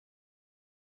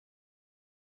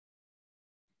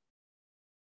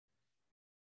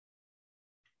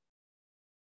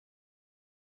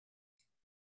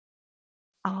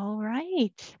All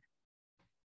right.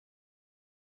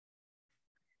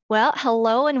 Well,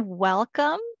 hello and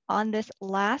welcome on this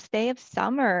last day of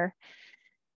summer.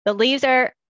 The leaves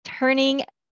are turning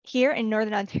here in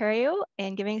Northern Ontario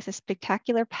and giving us a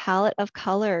spectacular palette of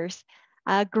colors.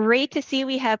 Great to see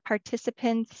we have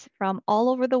participants from all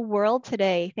over the world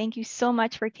today. Thank you so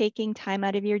much for taking time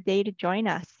out of your day to join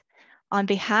us. On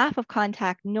behalf of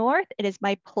Contact North, it is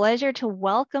my pleasure to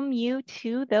welcome you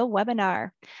to the webinar.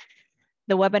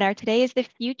 The webinar today is the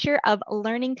future of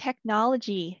learning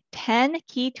technology, 10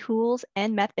 key tools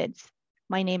and methods.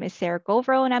 My name is Sarah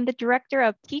Govro, and I'm the director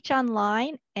of Teach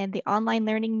Online and the online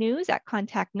learning news at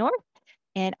Contact North,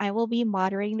 and I will be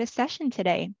moderating this session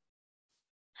today.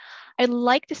 I'd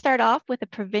like to start off with a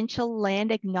provincial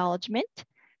land acknowledgement,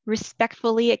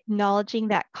 respectfully acknowledging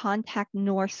that Contact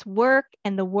North's work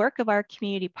and the work of our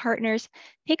community partners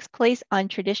takes place on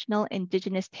traditional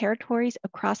Indigenous territories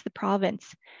across the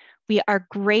province. We are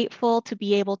grateful to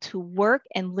be able to work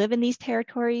and live in these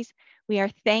territories. We are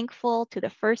thankful to the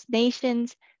First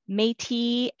Nations,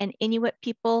 Métis, and Inuit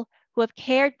people who have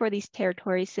cared for these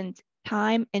territories since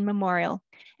time immemorial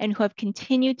and who have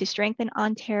continued to strengthen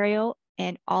Ontario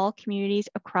and all communities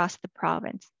across the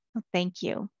province. Thank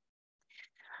you.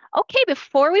 Okay,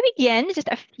 before we begin, just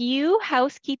a few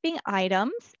housekeeping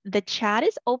items. The chat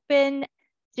is open.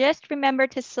 Just remember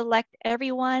to select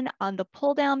everyone on the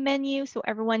pull down menu so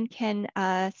everyone can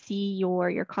see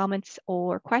your comments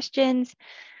or questions,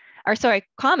 or sorry,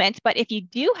 comments. But if you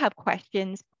do have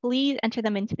questions, please enter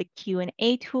them into the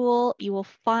Q&A tool. You will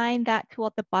find that tool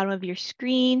at the bottom of your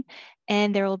screen,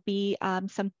 and there will be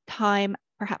some time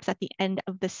perhaps at the end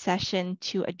of the session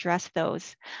to address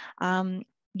those.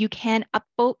 You can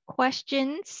upvote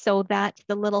questions, so that's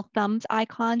the little thumbs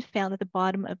icon found at the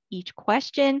bottom of each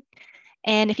question.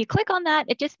 And if you click on that,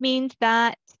 it just means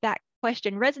that that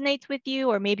question resonates with you,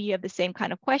 or maybe you have the same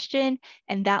kind of question,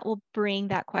 and that will bring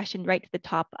that question right to the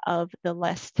top of the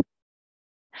list.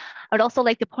 I would also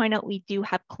like to point out we do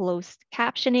have closed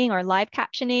captioning or live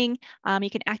captioning. You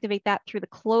can activate that through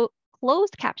the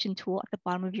closed caption tool at the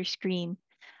bottom of your screen.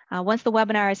 Once the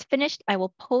webinar is finished, I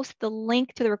will post the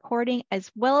link to the recording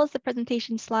as well as the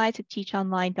presentation slides to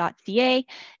teachonline.ca,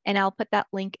 and I'll put that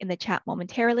link in the chat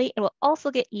momentarily. It will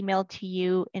also get emailed to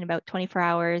you in about 24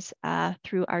 hours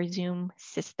through our Zoom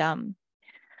system.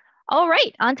 All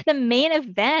right, on to the main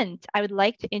event. I would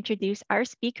like to introduce our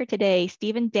speaker today,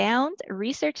 Stephen Downs,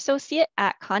 Research Associate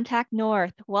at Contact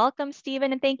North. Welcome,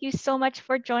 Stephen, and thank you so much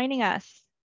for joining us.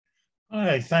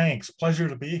 Hi, thanks. Pleasure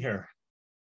to be here.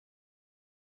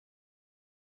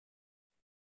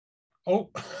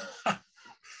 Oh,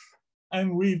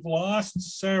 and we've lost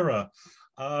Sarah.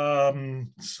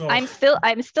 So I'm still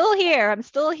here. I'm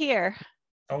still here.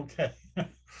 Okay.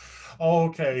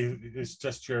 Okay, it's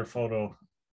just your photo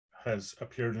has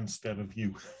appeared instead of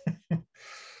you.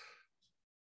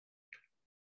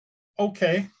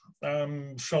 Okay.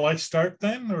 Shall I start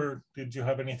then, or did you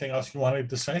have anything else you wanted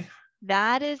to say?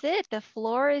 That is it. The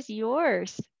floor is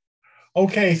yours.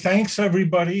 Okay, thanks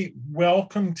everybody.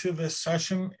 Welcome to this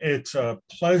session. It's a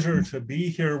pleasure to be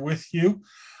here with you.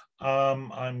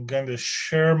 I'm going to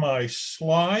share my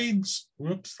slides.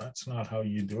 Whoops, that's not how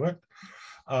you do it.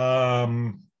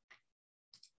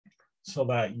 So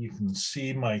that you can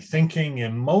see my thinking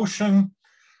in motion.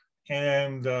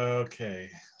 And okay,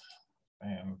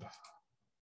 and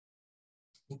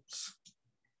oops.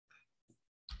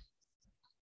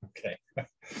 Okay.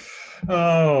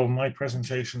 Oh, my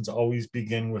presentations always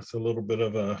begin with a little bit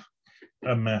of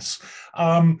a mess.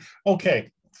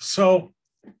 Okay, so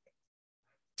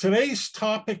today's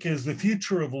topic is the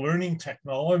future of learning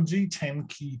technology, 10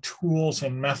 key tools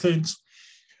and methods.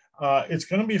 It's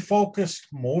going to be focused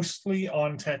mostly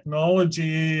on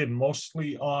technology and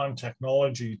mostly on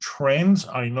technology trends.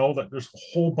 I know that there's a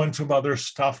whole bunch of other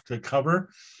stuff to cover.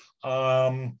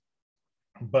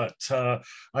 But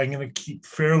I'm going to keep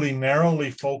fairly narrowly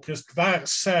focused. That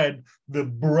said, the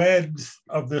breadth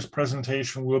of this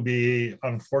presentation will be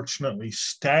unfortunately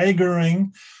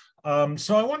staggering.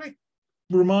 So I want to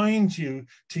remind you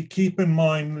to keep in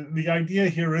mind the idea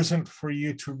here isn't for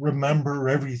you to remember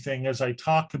everything as I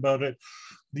talk about it.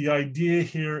 The idea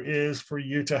here is for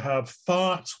you to have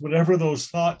thoughts, whatever those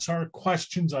thoughts are,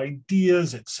 questions,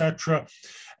 ideas, etc.,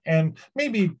 and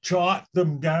maybe jot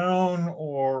them down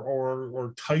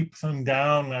or type them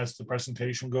down as the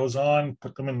presentation goes on,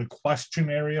 put them in the question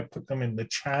area, put them in the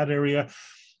chat area.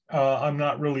 I'm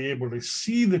not really able to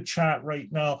see the chat right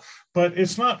now, but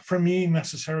it's not for me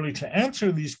necessarily to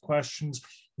answer these questions.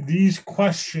 These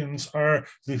questions are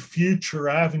the future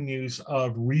avenues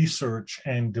of research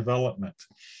and development.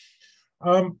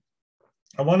 I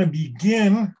want to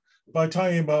begin by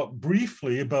talking about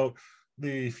briefly about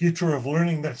the future of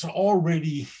learning that's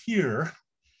already here.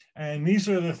 And these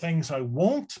are the things I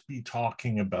won't be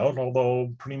talking about,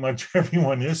 although pretty much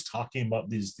everyone is talking about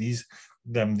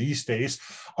them these days.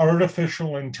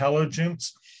 Artificial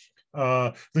intelligence,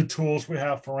 the tools we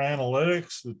have for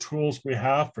analytics, the tools we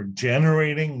have for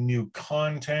generating new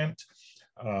content,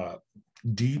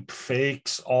 deep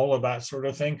fakes, all of that sort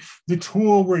of thing. The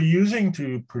tool we're using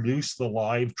to produce the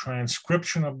live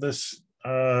transcription of this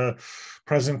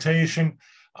presentation,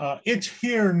 it's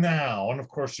here now. And of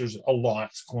course, there's a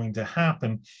lot's going to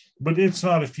happen, but it's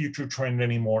not a future trend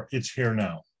anymore. It's here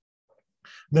now.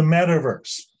 The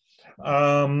metaverse.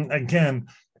 Again,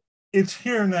 it's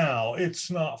here now. It's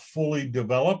not fully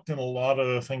developed, and a lot of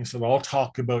the things that I'll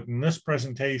talk about in this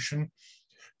presentation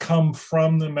come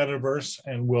from the metaverse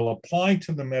and will apply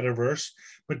to the metaverse.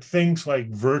 But things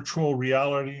like virtual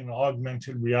reality and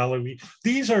augmented reality,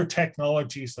 these are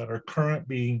technologies that are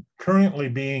currently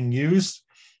being used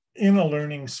in a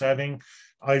learning setting.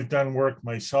 I've done work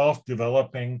myself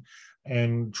developing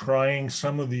and trying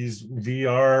some of these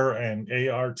VR and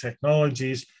AR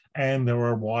technologies, and there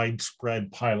are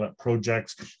widespread pilot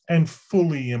projects and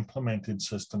fully implemented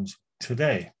systems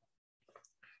today.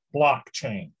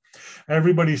 Blockchain.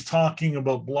 Everybody's talking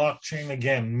about blockchain.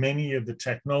 Again, many of the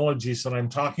technologies that I'm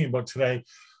talking about today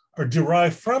are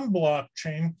derived from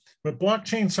blockchain, but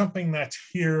blockchain is something that's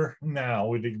here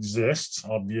now. It exists,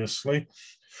 obviously,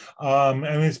 and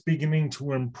it's beginning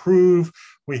to improve.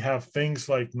 We have things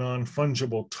like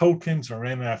non-fungible tokens or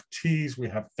NFTs. We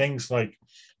have things like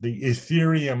the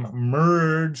Ethereum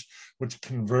merge, which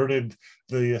converted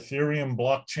the Ethereum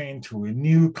blockchain to a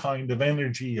new kind of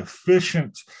energy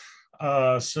efficient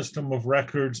system of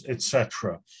records,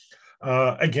 etc.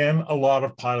 Again, a lot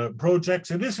of pilot projects.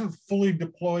 It isn't fully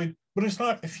deployed, but it's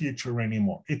not the future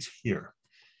anymore. It's here.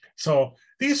 So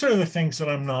these are the things that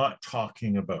I'm not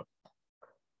talking about.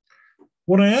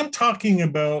 What I am talking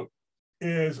about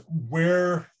is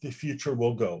where the future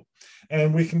will go.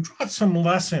 And we can draw some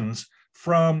lessons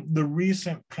from the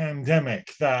recent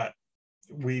pandemic that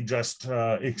we just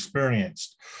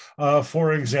experienced.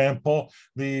 For example,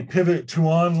 the pivot to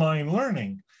online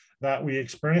learning that we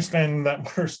experienced and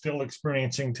that we're still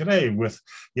experiencing today with,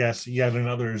 yes, yet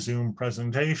another Zoom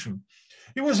presentation.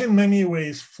 It was in many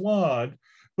ways flawed,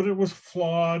 but it was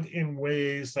flawed in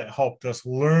ways that helped us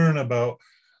learn about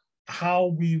how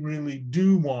we really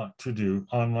do want to do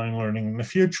online learning in the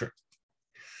future.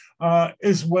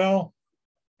 As well,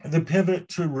 the pivot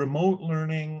to remote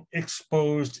learning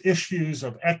exposed issues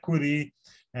of equity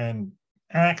and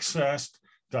access,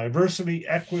 diversity,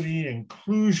 equity,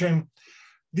 inclusion.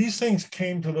 These things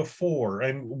came to the fore,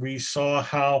 and we saw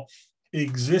how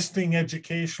existing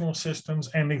educational systems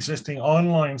and existing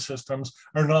online systems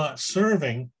are not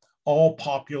serving all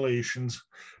populations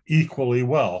equally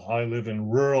well. I live in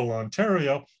rural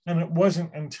Ontario, and it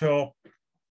wasn't until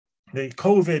the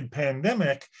COVID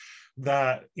pandemic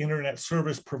that internet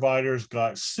service providers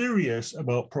got serious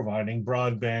about providing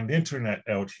broadband internet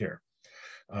out here.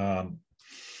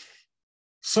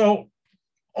 So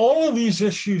all of these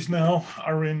issues now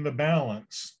are in the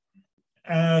balance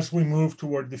as we move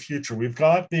toward the future. We've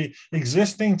got the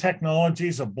existing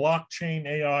technologies of blockchain,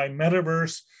 AI,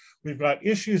 metaverse. We've got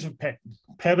issues of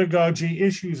pedagogy,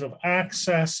 issues of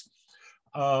access,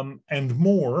 and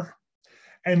more.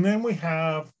 And then we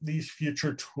have these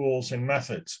future tools and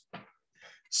methods.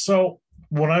 So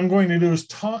what I'm going to do is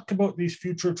talk about these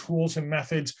future tools and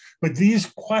methods, but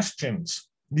these questions,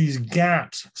 these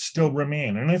gaps still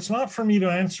remain. And it's not for me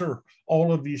to answer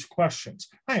all of these questions.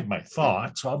 I have my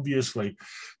thoughts, obviously,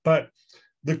 but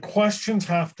the questions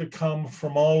have to come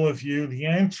from all of you. The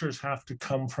answers have to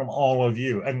come from all of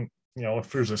you. And, you know,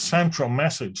 if there's a central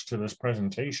message to this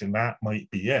presentation, that might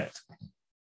be it.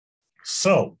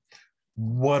 So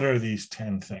what are these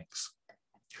 10 things?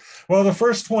 Well, the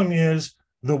first one is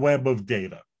the web of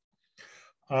data.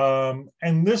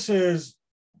 And this is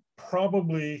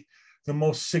probably the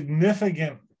most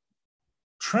significant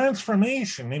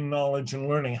transformation in knowledge and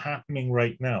learning happening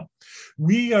right now.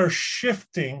 We are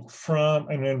shifting from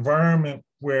an environment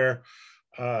where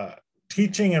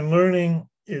teaching and learning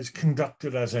is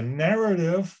conducted as a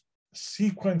narrative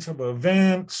sequence of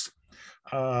events,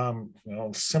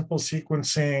 simple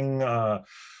sequencing,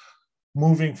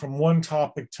 moving from one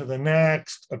topic to the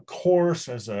next, a course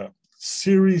as a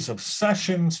series of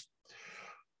sessions.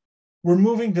 We're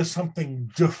moving to something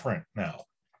different now.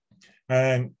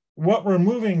 And what we're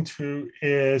moving to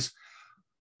is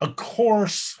a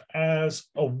course as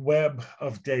a web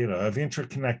of data, of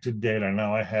interconnected data.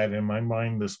 Now, I had in my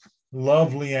mind this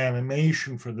lovely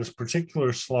animation for this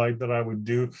particular slide that I would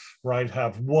do, where I'd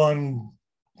have one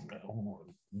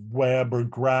web or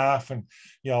graph and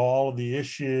all of the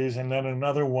issues, and then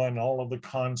another one, all of the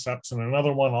concepts, and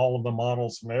another one, all of the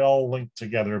models, and they all link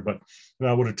together. But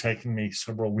that would have taken me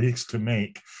several weeks to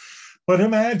make. But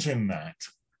imagine that.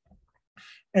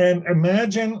 And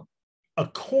imagine a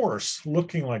course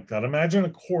looking like that. Imagine a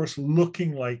course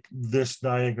looking like this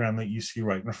diagram that you see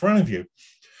right in front of you.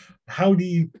 How do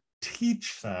you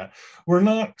teach that? We're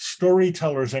not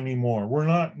storytellers anymore. We're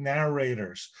not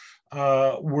narrators.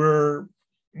 We're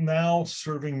now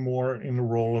serving more in the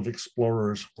role of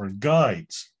explorers or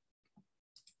guides.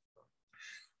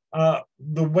 The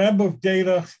web of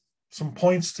data, some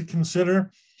points to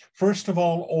consider. First of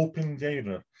all, open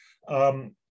data.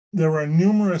 There are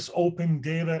numerous open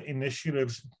data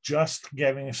initiatives just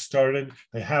getting started.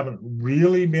 They haven't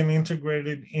really been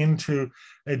integrated into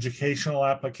educational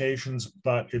applications,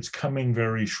 but it's coming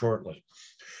very shortly.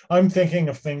 I'm thinking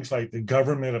of things like the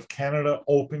Government of Canada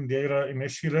open data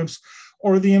initiatives,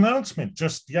 or the announcement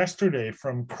just yesterday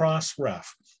from Crossref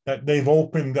that they've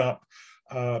opened up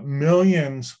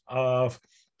millions of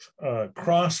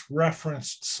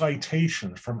cross-referenced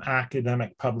citations from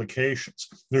academic publications.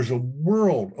 There's a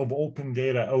world of open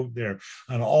data out there,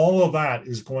 and all of that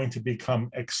is going to become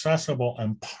accessible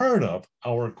and part of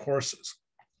our courses.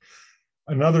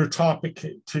 Another topic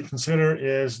to consider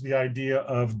is the idea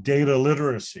of data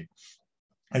literacy.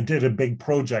 I did a big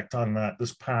project on that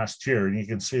this past year, and you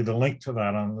can see the link to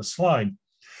that on the slide.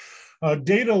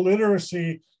 Data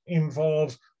literacy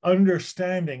involves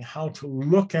understanding how to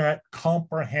look at,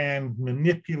 comprehend,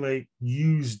 manipulate,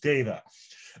 use data.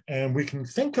 And we can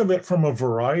think of it from a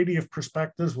variety of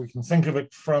perspectives. We can think of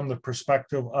it from the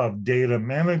perspective of data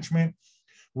management.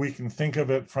 We can think of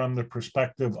it from the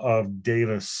perspective of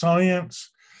data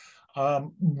science.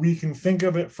 We can think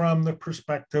of it from the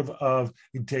perspective of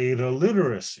data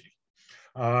literacy,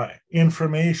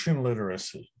 information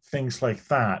literacy, things like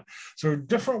that. So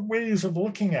different ways of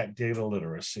looking at data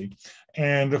literacy.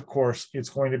 And of course, it's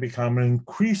going to become an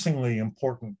increasingly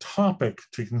important topic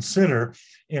to consider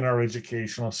in our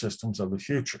educational systems of the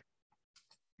future.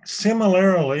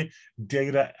 Similarly,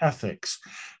 data ethics.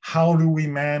 How do we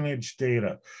manage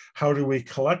data? How do we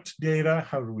collect data?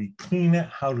 How do we clean it?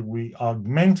 How do we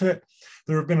augment it?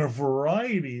 There have been a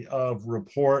variety of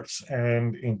reports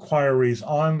and inquiries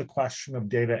on the question of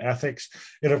data ethics.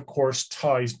 It, of course,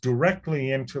 ties directly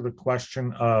into the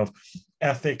question of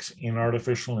ethics in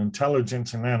artificial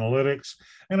intelligence and analytics.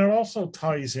 And it also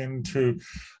ties into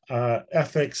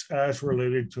ethics as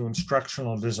related to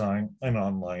instructional design and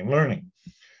online learning.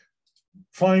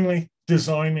 Finally,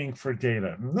 designing for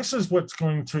data. And this is what's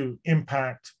going to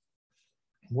impact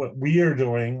what we are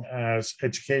doing as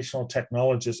educational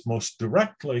technologists most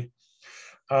directly.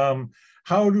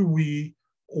 How do we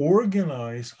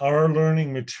organize our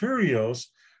learning materials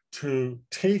to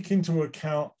take into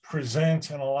account, present,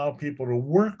 and allow people to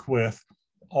work with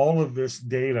all of this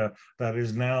data that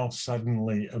is now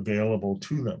suddenly available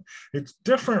to them? It's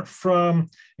different from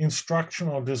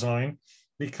instructional design,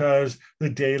 because the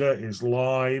data is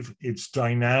live, it's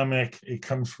dynamic, it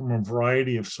comes from a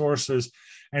variety of sources,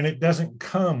 and it doesn't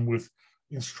come with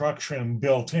instruction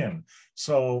built in.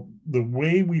 So the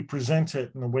way we present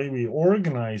it and the way we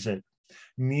organize it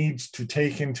needs to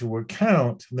take into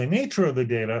account the nature of the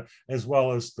data as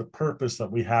well as the purpose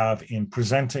that we have in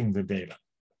presenting the data.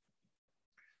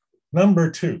 Number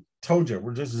two, told you,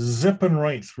 we're just zipping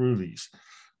right through these.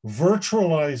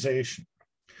 Virtualization.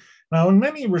 Now, in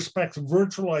many respects,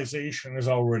 virtualization is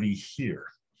already here.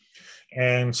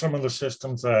 And some of the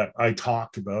systems that I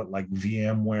talked about, like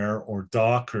VMware or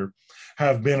Docker,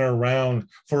 have been around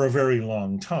for a very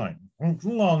long time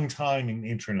in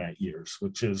internet years,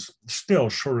 which is still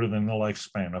shorter than the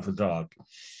lifespan of a dog.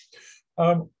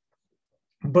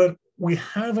 But we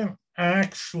haven't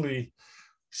actually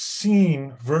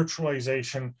seen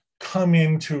virtualization come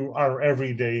into our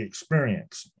everyday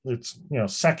experience. It's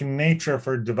second nature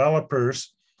for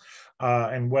developers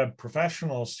and web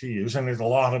professionals to use, and there's a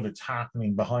lot of it's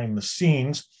happening behind the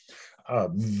scenes.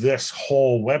 This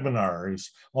whole webinar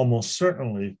is almost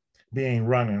certainly being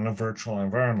run in a virtual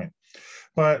environment.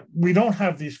 But we don't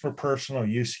have these for personal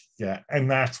use yet, and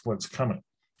that's what's coming.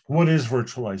 What is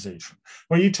virtualization?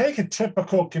 Well, you take a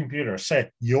typical computer,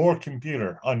 say your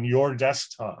computer on your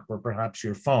desktop or perhaps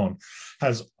your phone,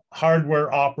 has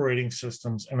hardware, operating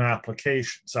systems, and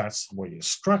applications. That's the way it's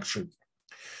structured.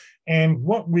 And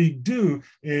what we do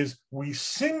is we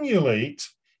simulate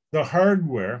the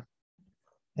hardware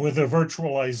with a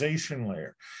virtualization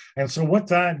layer. And so what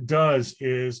that does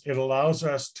is it allows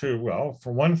us to, well,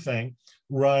 for one thing,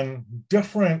 run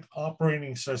different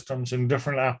operating systems and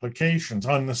different applications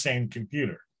on the same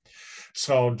computer.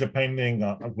 So depending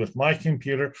on, with my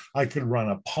computer, I could run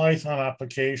a Python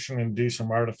application and do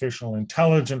some artificial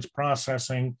intelligence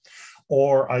processing,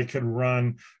 or I could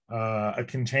run a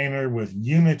container with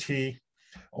Unity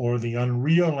or the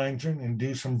Unreal Engine and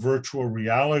do some virtual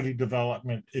reality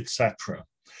development, etc.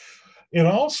 It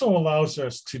also allows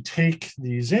us to take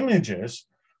these images,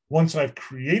 once I've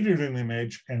created an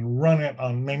image, and run it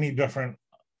on many different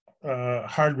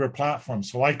hardware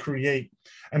platforms. So I create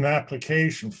an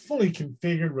application fully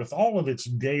configured with all of its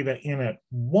data in it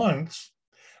once,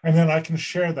 and then I can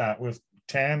share that with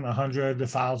 10, 100,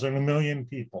 1,000, a million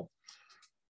people.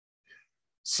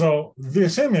 So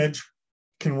this image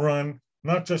can run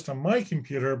not just on my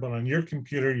computer, but on your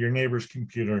computer, your neighbor's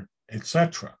computer,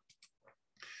 etc.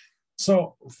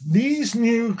 So these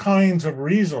new kinds of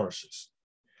resources,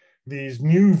 these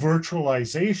new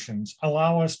virtualizations,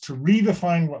 allow us to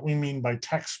redefine what we mean by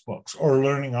textbooks or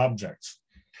learning objects.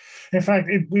 In fact,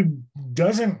 it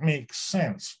doesn't make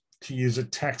sense to use a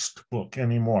textbook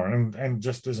anymore. And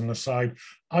just as an aside,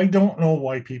 I don't know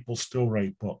why people still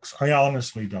write books. I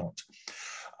honestly don't.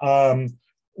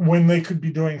 When they could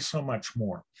be doing so much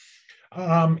more.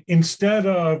 Instead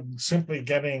of simply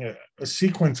getting a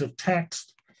sequence of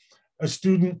text, a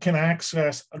student can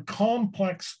access a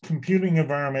complex computing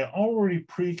environment already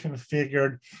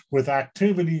pre-configured with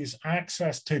activities,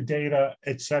 access to data,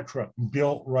 etc.,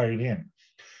 built right in.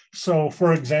 So,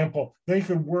 for example, they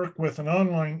could work with an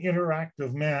online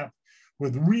interactive map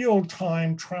with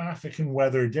real-time traffic and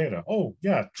weather data. Oh,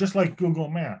 yeah, just like Google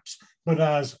Maps, but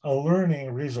as a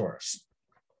learning resource.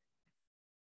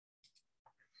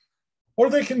 Or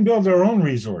they can build their own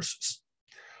resources.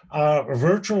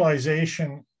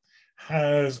 Virtualization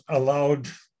has allowed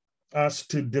us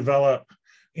to develop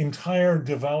entire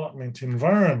development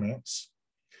environments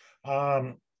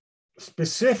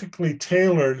specifically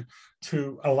tailored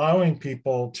to allowing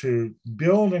people to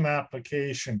build an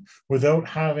application without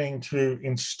having to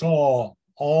install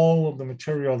all of the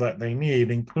material that they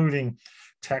need, including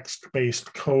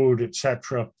text-based code,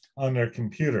 etc., on their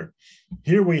computer.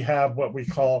 Here we have what we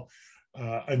call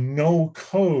a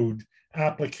no-code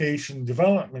application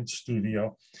development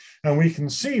studio. And we can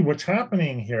see what's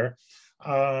happening here.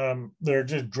 They're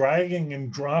just dragging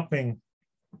and dropping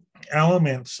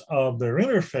elements of their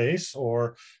interface,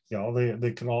 or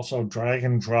they can also drag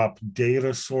and drop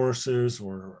data sources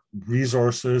or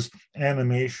resources,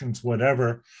 animations,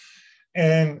 whatever.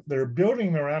 And they're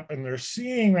building their app, and they're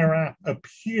seeing their app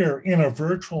appear in a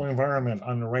virtual environment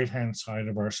on the right-hand side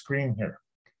of our screen here.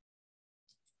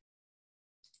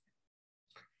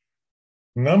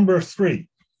 Number 3,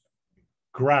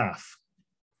 graph.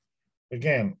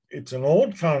 Again, it's an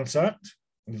old concept.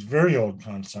 It's a very old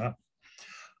concept.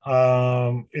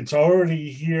 It's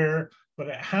already here, but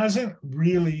it hasn't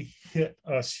really hit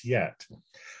us yet.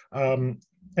 And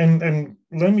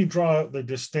let me draw the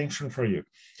distinction for you.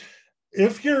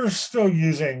 If you're still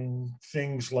using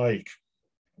things like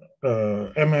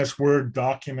MS Word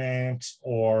documents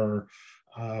or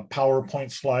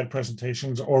PowerPoint slide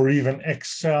presentations or even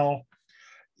Excel,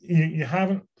 you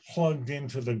haven't plugged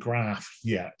into the graph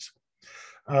yet.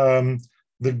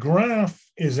 The graph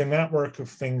is a network of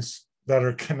things that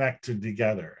are connected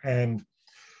together. And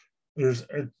there's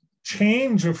a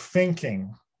change of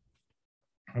thinking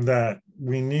that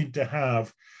we need to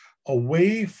have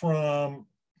away from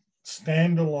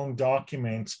standalone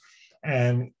documents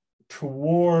and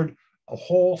toward a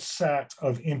whole set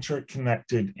of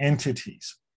interconnected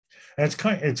entities. And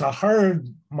it's a hard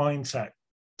mindset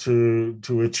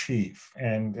to achieve,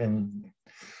 and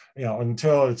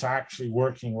until it's actually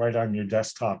working right on your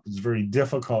desktop, it's very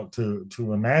difficult to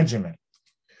imagine it.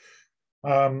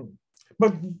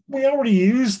 But we already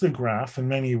use the graph in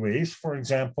many ways. For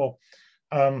example,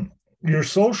 your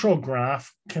social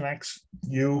graph connects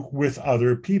you with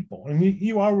other people, and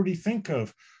you already think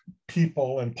of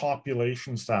people and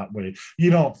populations that way. You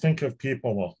don't think of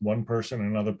people, well, one person,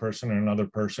 another person, and another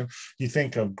person. You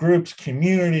think of groups,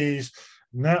 communities,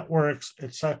 networks,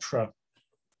 etc.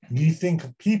 You think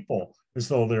of people as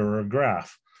though they were a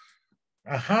graph.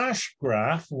 A hash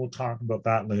graph, we'll talk about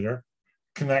that later,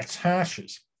 connects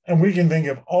hashes. And we can think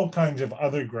of all kinds of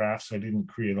other graphs. I didn't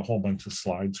create a whole bunch of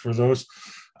slides for those.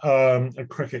 A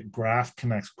cricket graph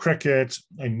connects crickets,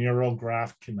 a neural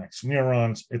graph connects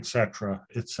neurons, etc.,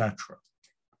 etc.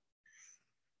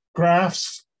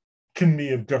 Graphs can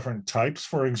be of different types.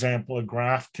 For example, a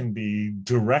graph can be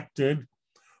directed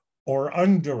or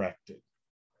undirected.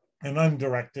 An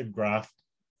undirected graph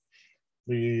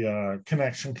The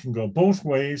connection can go both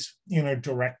ways. In a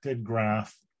directed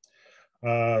graph,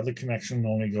 the connection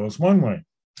only goes one way.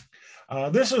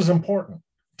 This is important.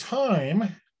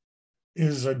 Time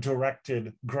is a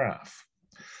directed graph.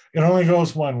 It only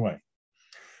goes one way.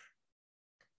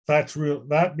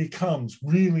 That becomes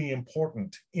really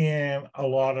important in a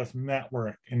lot of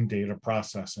network and data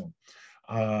processing.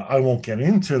 I won't get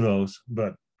into those,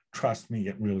 but trust me,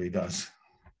 it really does.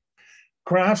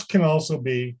 Graphs can also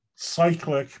be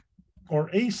cyclic or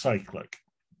acyclic.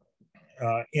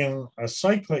 In a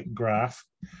cyclic graph,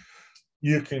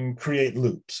 you can create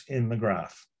loops in the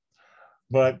graph.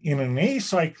 But in an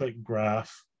acyclic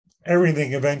graph,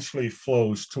 everything eventually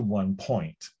flows to one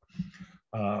point,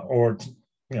 or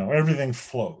everything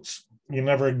flows. You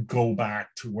never go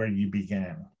back to where you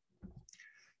began.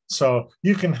 So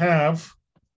you can have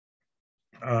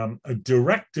a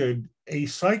directed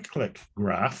acyclic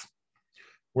graph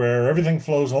where everything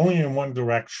flows only in one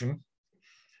direction,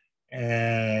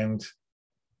 and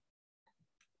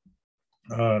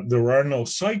there are no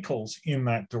cycles in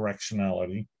that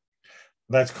directionality.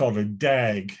 That's called a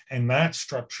DAG, and that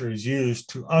structure is used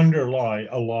to underlie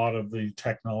a lot of the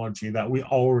technology that we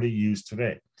already use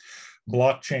today.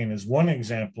 Blockchain is one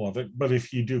example of it, but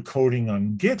if you do coding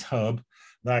on GitHub,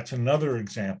 that's another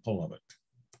example of it.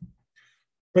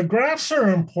 But graphs are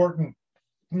important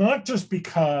not just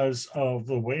because of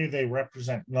the way they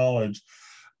represent knowledge,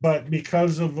 but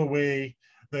because of the way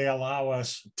they allow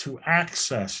us to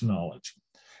access knowledge.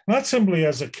 Not simply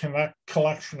as a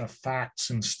collection of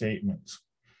facts and statements,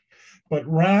 but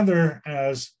rather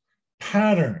as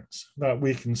patterns that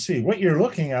we can see. What you're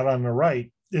looking at on the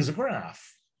right is a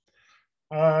graph.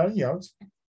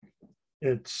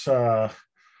 It's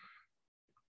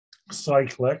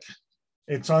cyclic,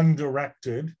 it's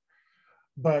undirected,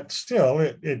 but still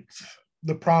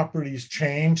the properties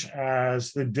change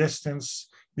as the distance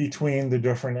between the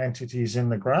different entities in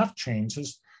the graph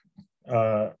changes,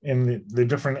 in the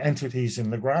different entities in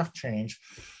the graph change,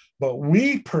 but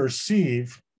we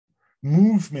perceive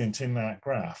movement in that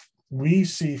graph. We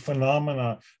see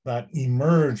phenomena that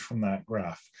emerge from that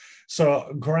graph.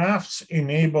 So graphs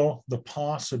enable the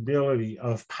possibility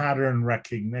of pattern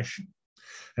recognition.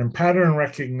 And pattern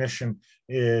recognition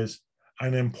is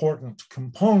an important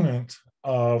component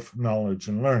of knowledge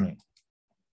and learning.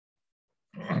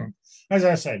 As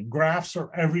I said, graphs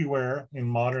are everywhere in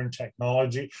modern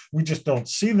technology. We just don't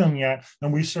see them yet,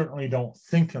 and we certainly don't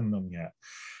think of them yet.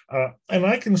 And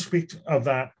I can speak of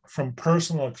that from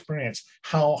personal experience,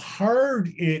 how hard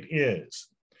it is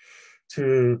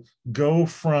to go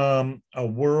from a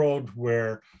world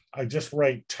where I just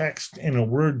write text in a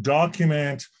Word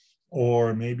document,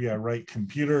 or maybe I write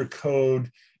computer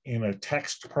code in a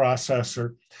text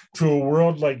processor, to a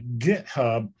world like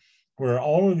GitHub, where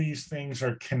all of these things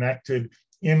are connected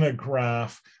in a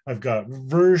graph. I've got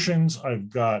versions, I've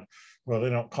got, well,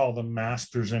 they don't call them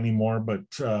masters anymore, but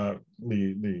the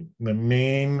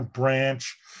main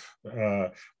branch,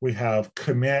 we have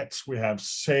commits, we have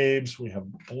saves, we have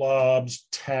blobs,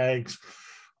 tags,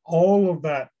 all of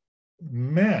that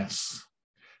mess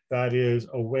that is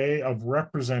a way of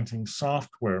representing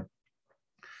software.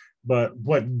 But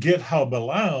what GitHub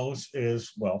allows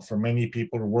is, well, for many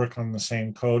people to work on the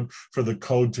same code, for the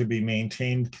code to be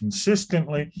maintained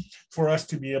consistently, for us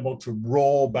to be able to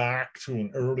roll back to an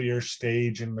earlier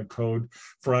stage in the code,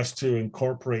 for us to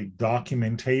incorporate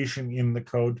documentation in the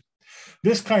code.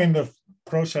 This kind of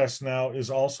process now is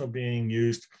also being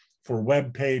used for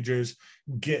web pages,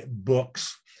 Git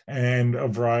books, and a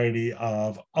variety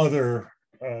of other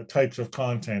types of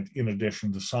content in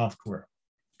addition to software.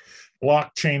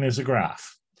 Blockchain is a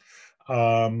graph.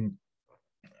 At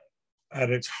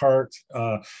its heart,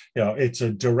 it's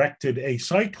a directed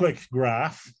acyclic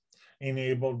graph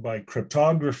enabled by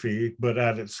cryptography, but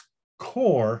at its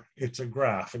core, it's a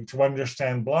graph. And to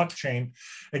understand blockchain,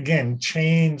 again,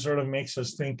 chain sort of makes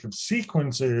us think of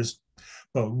sequences,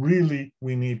 but really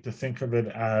we need to think of it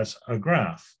as a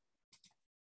graph.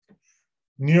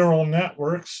 Neural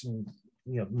networks,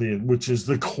 which is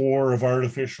the core of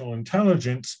artificial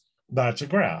intelligence, that's a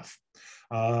graph.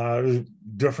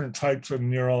 Different types of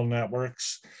neural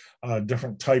networks,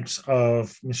 different types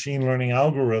of machine learning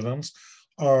algorithms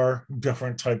are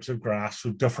different types of graphs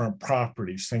with different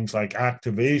properties, things like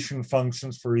activation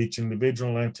functions for each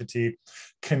individual entity,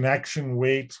 connection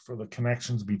weights for the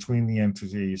connections between the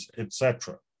entities,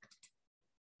 etc.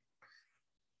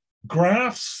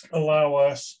 Graphs allow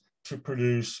us to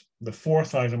produce the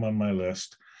fourth item on my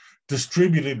list,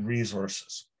 distributed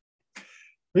resources.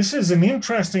 This is an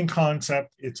interesting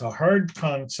concept. It's a hard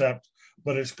concept,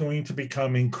 but it's going to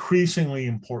become increasingly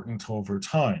important over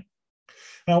time.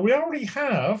 Now, we already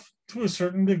have, to a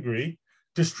certain degree,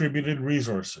 distributed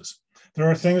resources. There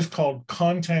are things called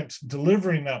content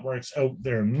delivery networks out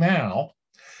there now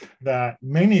that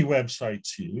many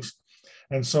websites use.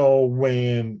 And so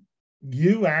when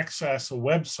you access a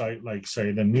website like,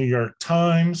 say, the New York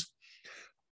Times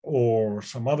or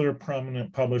some other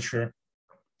prominent publisher,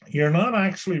 you're not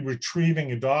actually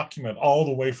retrieving a document all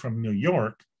the way from New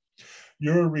York.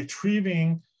 You're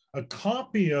retrieving a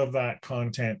copy of that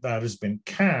content that has been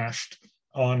cached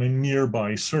on a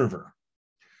nearby server.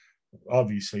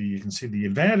 Obviously, you can see the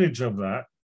advantage of that.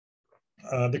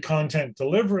 The content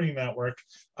delivery network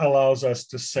allows us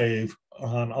to save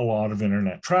on a lot of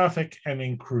internet traffic and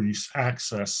increase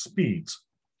access speeds.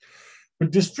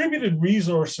 But distributed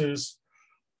resources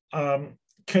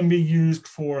can be used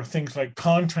for things like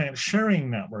content sharing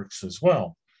networks as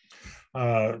well.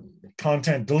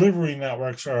 Content delivery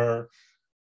networks are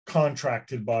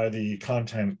contracted by the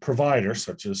content provider,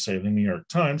 such as, say, the New York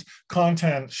Times.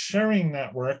 Content sharing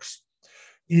networks,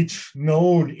 each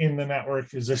node in the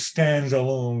network is a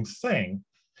standalone thing,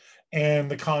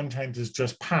 and the content is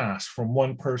just passed from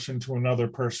one person to another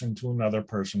person to another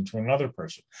person to another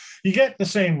person. You get the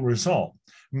same result,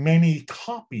 many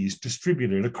copies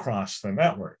distributed across the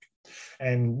network.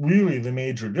 And really the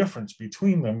major difference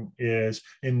between them is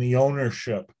in the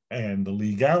ownership and the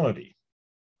legality.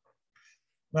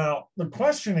 Now, the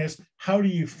question is, how do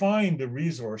you find a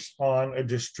resource on a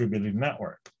distributed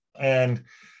network? And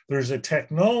there's a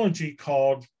technology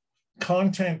called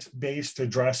content-based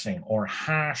addressing or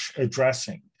hash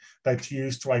addressing that's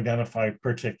used to identify a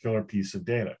particular piece of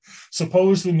data.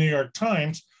 Suppose the New York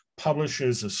Times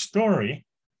publishes a story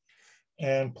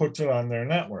and puts it on their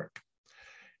network,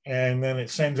 and then it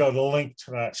sends out a link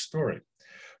to that story.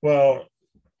 Well,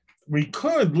 we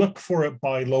could look for it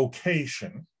by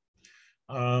location,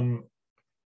 and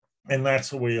that's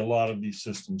the way a lot of these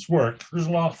systems work. There's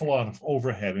an awful lot of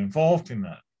overhead involved in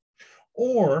that.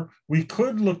 Or we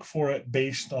could look for it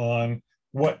based on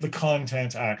what the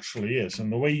content actually is.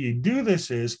 And the way you do this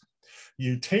is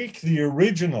you take the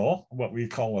original, what we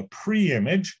call a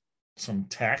pre-image, some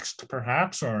text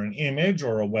perhaps, or an image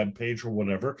or a web page or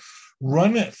whatever,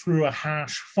 run it through a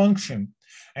hash function,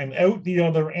 and out the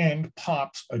other end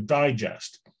pops a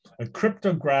digest, a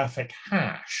cryptographic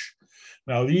hash.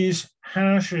 Now, these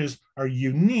hashes are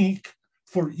unique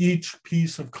for each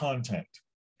piece of content.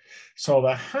 So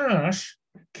the hash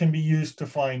can be used to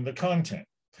find the content.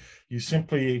 You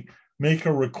simply make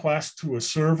a request to a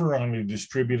server on a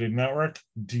distributed network.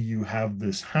 Do you have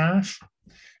this hash?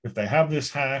 If they have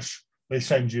this hash, they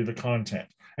send you the content.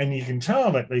 And you can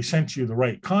tell that they sent you the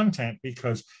right content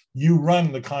because you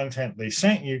run the content they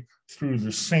sent you through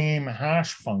the same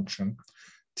hash function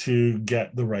to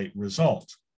get the right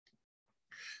result.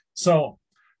 So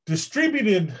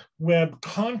distributed web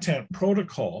content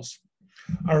protocols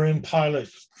are in pilot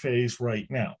phase right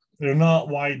now. They're not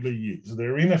widely used.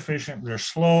 They're inefficient, they're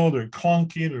slow, they're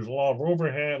clunky, there's a lot of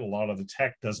overhead, a lot of the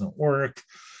tech doesn't work,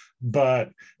 but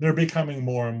they're becoming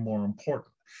more and more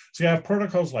important. So you have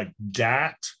protocols like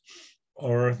GATT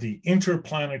or the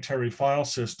Interplanetary File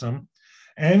System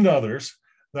and others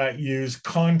that use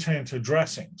content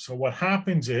addressing. So what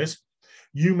happens is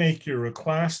you make your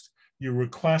request, you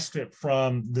request it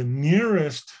from the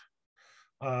nearest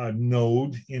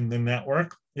node in the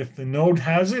network. If the node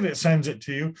has it, it sends it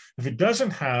to you. If it doesn't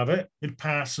have it, it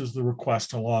passes the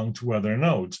request along to other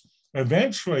nodes.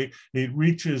 Eventually, it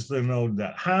reaches the node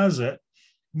that has it.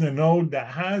 The node that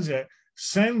has it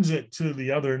sends it to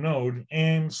the other node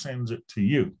and sends it to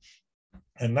you.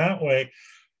 And that way,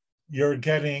 you're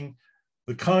getting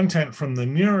the content from the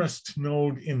nearest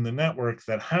node in the network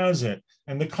that has it,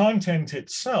 and the content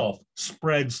itself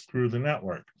spreads through the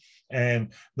network.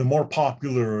 And the more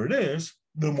popular it is,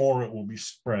 the more it will be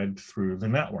spread through the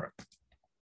network.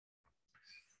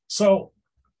 So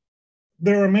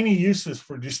there are many uses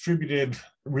for distributed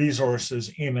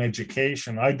resources in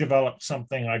education. I developed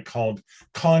something I called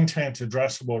Content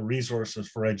Addressable Resources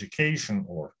for Education,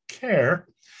 or CARE.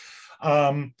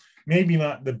 Maybe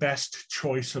not the best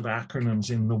choice of acronyms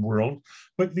in the world,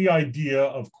 but the idea,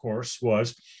 of course,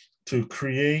 was to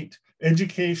create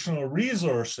educational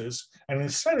resources, and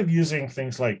instead of using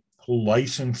things like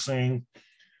licensing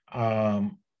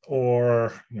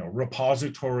or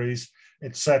repositories,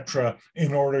 etc.,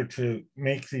 in order to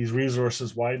make these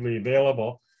resources widely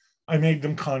available, I made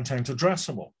them content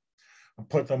addressable. I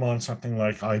put them on something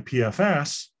like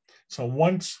IPFS. So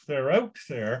once they're out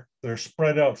there, they're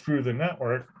spread out through the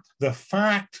network. The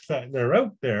fact that they're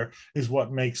out there is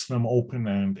what makes them open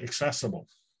and accessible.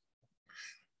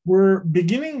 we're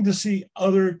beginning to see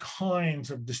other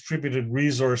kinds of distributed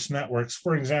resource networks.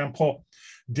 For example,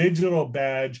 digital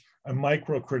badge and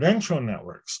micro-credential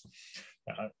networks.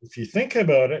 If you think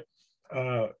about it,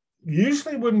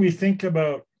 usually when we think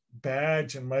about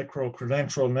badge and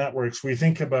micro-credential networks, we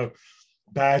think about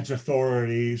badge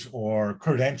authorities or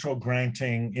credential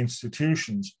granting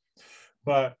institutions.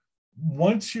 But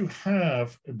once you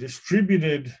have a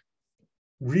distributed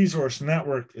resource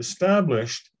network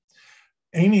established,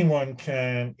 anyone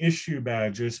can issue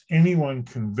badges, anyone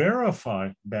can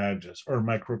verify badges or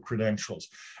micro-credentials.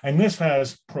 And this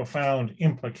has profound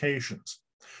implications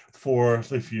for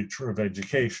the future of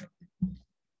education.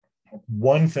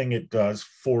 One thing it does,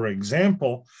 for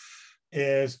example,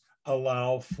 is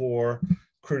allow for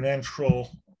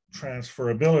credential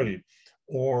transferability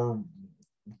or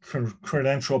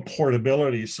credential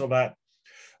portability, so that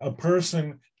a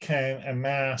person can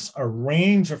amass a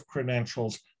range of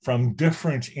credentials from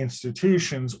different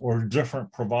institutions or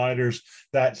different providers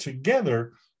that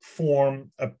together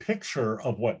form a picture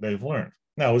of what they've learned.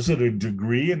 Now, is it a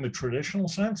degree in the traditional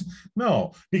sense?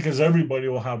 No, because everybody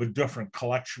will have a different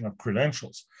collection of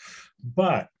credentials.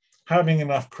 But having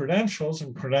enough credentials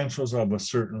and credentials of a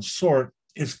certain sort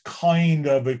is kind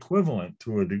of equivalent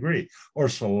to a degree, or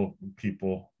so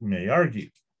people may argue.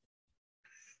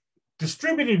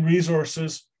 Distributed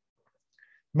resources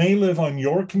may live on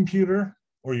your computer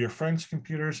or your friend's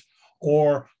computers,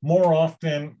 or more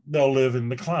often, they'll live in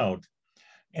the cloud.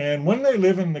 And when they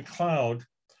live in the cloud,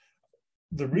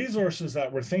 the resources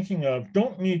that we're thinking of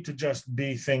don't need to just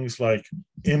be things like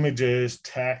images,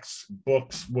 texts,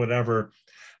 books, whatever.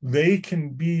 They can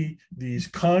be these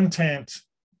content,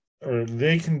 or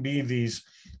they can be these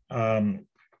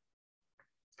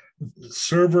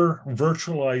server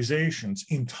virtualizations,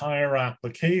 entire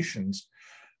applications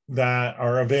that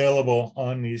are available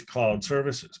on these cloud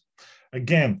services.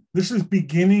 Again, this is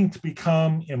beginning to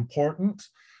become important.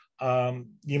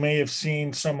 You may have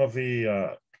seen some of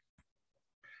the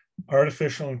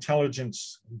artificial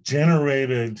intelligence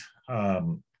generated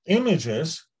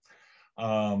images.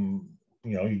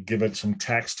 You give it some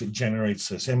text, it generates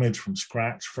this image from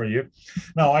scratch for you.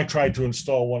 Now, I tried to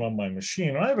install one on my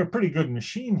machine. I have a pretty good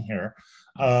machine here,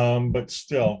 but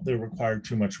still, they require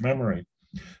too much memory.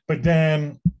 But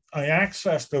then I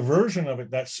accessed a version of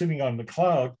it that's sitting on the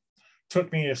cloud.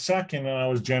 Took me a second, and I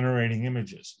was generating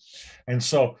images. And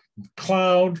so,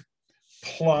 cloud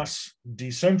plus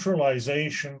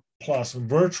decentralization plus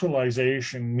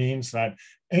virtualization means that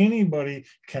anybody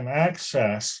can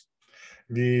access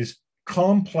these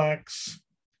complex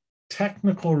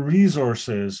technical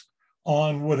resources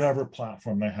on whatever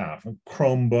platform they have, a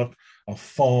Chromebook, a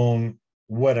phone,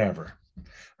 whatever.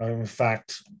 In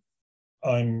fact,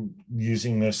 I'm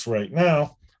using this right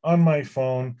now on my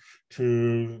phone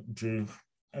to do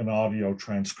an audio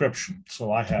transcription.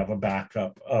 So I have a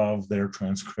backup of their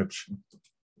transcription.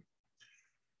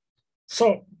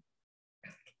 So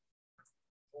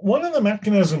one of the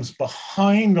mechanisms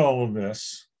behind all of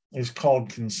this is called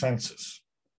consensus.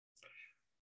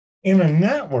 In a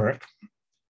network,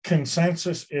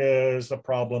 consensus is the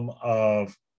problem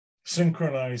of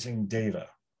synchronizing data.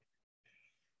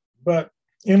 But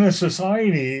in a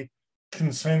society,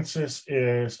 consensus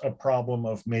is a problem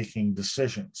of making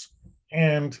decisions.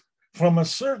 And from a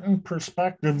certain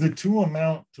perspective, the two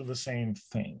amount to the same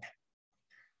thing.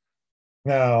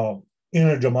 Now, in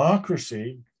a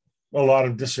democracy, a lot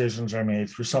of decisions are made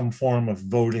through some form of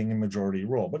voting and majority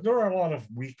rule, but there are a lot of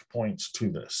weak points to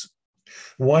this.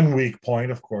 One weak point,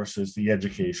 of course, is the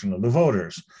education of the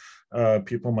voters.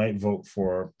 People might vote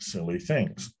for silly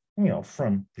things,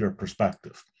 from your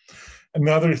perspective.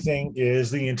 Another thing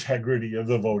is the integrity of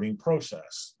the voting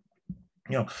process.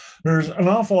 There's an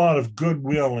awful lot of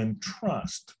goodwill and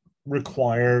trust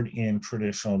required in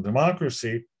traditional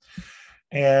democracy.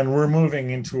 And we're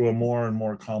moving into a more and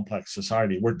more complex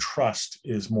society where trust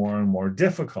is more and more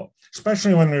difficult,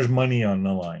 especially when there's money on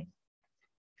the line.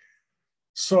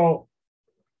 So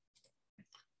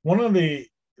one of the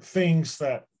things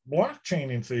that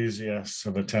blockchain enthusiasts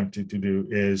have attempted to do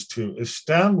is to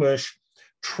establish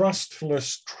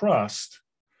trustless trust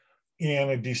in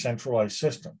a decentralized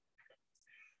system.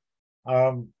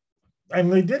 And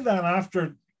they did that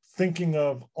after thinking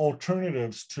of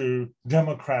alternatives to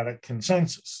democratic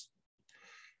consensus.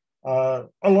 A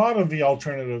lot of the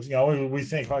alternatives, we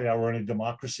think, oh yeah, we're in a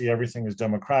democracy, everything is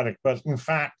democratic. But in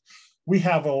fact, we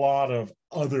have a lot of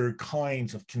other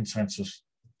kinds of consensus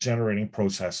generating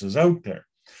processes out there.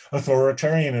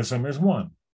 Authoritarianism is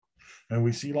one. And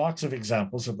we see lots of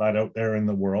examples of that out there in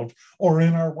the world or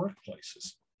in our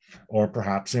workplaces, or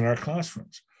perhaps in our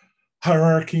classrooms.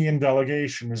 Hierarchy and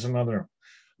delegation is another.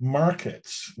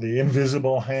 markets, the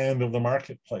invisible hand of the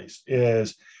marketplace,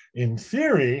 is in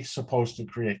theory supposed to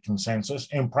create consensus.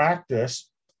 In practice,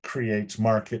 creates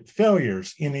market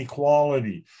failures,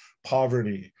 inequality,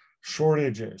 poverty,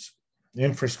 shortages,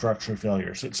 infrastructure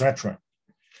failures, etc.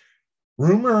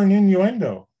 Rumor and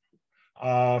innuendo,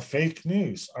 fake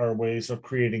news are ways of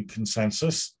creating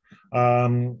consensus,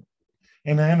 and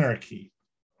anarchy,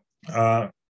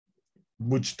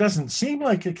 which doesn't seem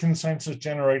like a consensus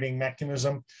generating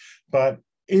mechanism, but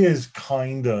is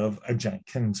kind of a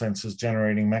consensus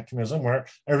generating mechanism where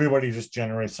everybody just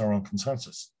generates their own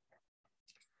consensus.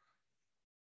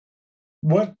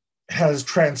 What has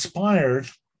transpired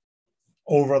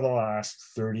over the last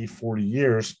 30, 40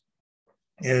 years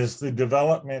is the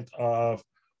development of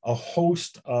a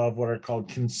host of what are called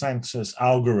consensus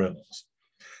algorithms.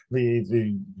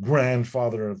 The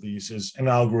grandfather of these is an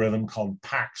algorithm called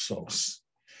Paxos.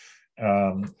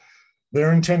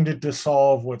 They're intended to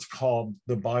solve what's called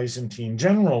the Byzantine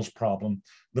generals problem.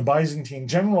 The Byzantine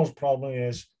generals problem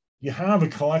is you have a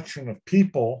collection of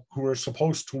people who are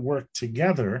supposed to work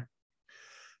together,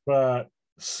 but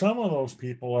some of those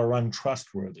people are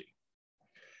untrustworthy.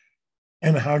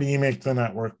 And how do you make the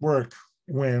network work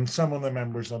when some of the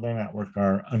members of the network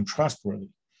are untrustworthy?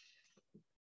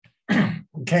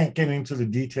 We can't get into the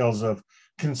details of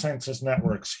consensus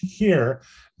networks here,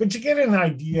 but you get an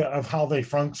idea of how they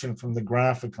function from the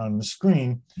graphic on the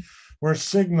screen, where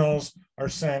signals are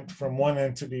sent from one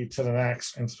entity to the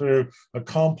next, and through a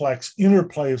complex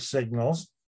interplay of signals,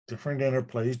 different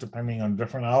interplays depending on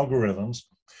different algorithms,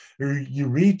 you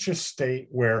reach a state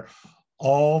where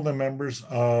all the members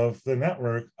of the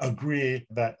network agree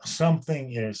that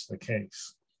something is the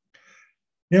case.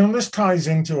 You know, this ties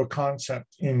into a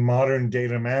concept in modern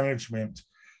data management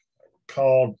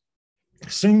called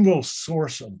single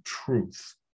source of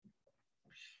truth.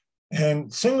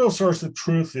 And single source of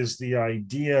truth is the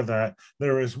idea that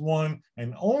there is one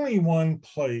and only one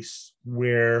place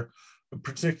where a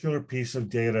particular piece of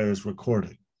data is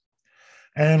recorded.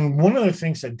 And one of the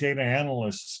things that data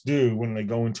analysts do when they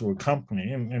go into a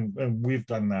company, and we've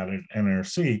done that at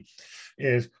NRC,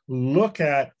 is look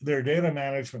at their data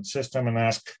management system and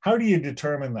ask, how do you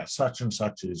determine that such and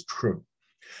such is true?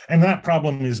 And that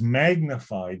problem is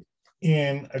magnified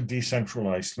in a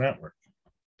decentralized network.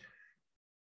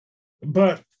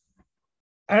 But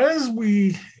as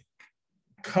we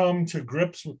come to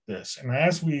grips with this, and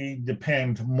as we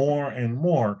depend more and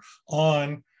more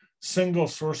on single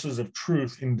sources of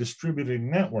truth in distributed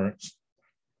networks,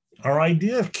 our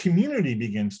idea of community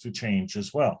begins to change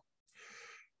as well.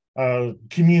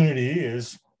 Community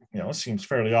is, seems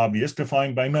fairly obvious,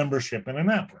 defined by membership in a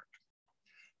network.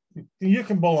 You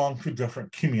can belong to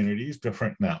different communities,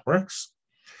 different networks,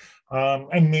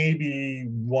 and maybe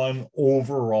one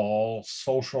overall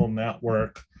social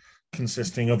network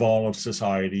consisting of all of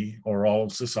society, or all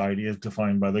of society as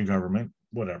defined by the government,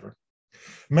 whatever.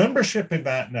 Membership in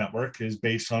that network is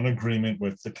based on agreement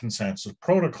with the consensus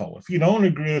protocol. If you don't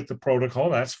agree with the protocol,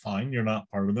 that's fine, you're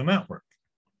not part of the network.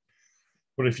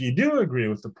 But if you do agree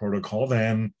with the protocol,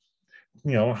 then,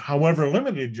 however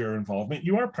limited your involvement,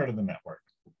 you are part of the network.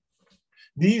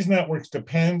 These networks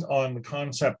depend on the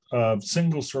concept of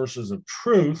single sources of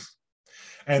truth,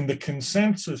 and the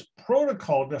consensus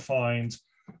protocol defines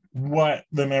what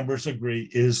the members agree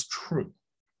is true,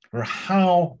 or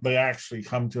how they actually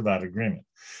come to that agreement.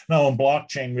 Now, in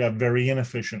blockchain, we have very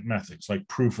inefficient methods like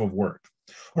proof of work,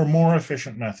 or more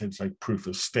efficient methods like proof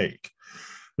of stake.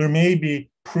 There may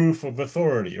be proof of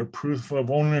authority, or proof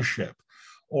of ownership,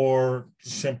 or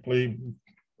simply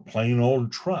plain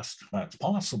old trust. That's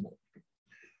possible.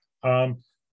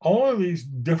 All of these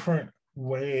different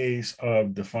ways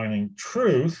of defining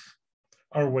truth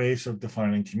are ways of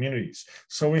defining communities.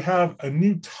 So we have a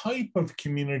new type of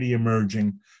community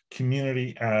emerging,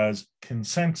 community as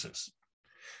consensus,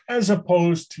 as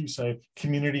opposed to, say,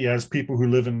 community as people who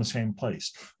live in the same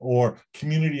place, or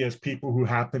community as people who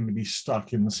happen to be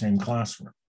stuck in the same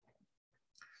classroom.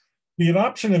 The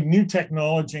adoption of new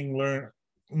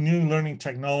learning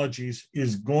technologies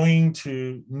is going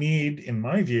to need, in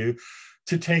my view,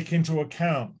 to take into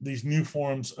account these new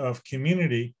forms of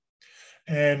community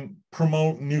and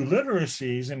promote new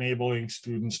literacies, enabling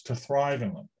students to thrive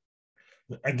in them.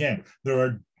 Again, there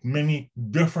are many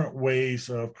different ways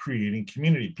of creating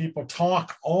community. People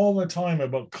talk all the time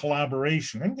about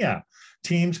collaboration, and yeah,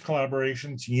 teams,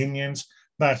 collaborations, unions,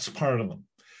 that's part of them.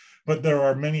 But there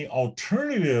are many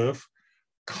alternative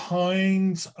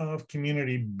kinds of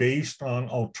community based on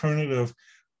alternative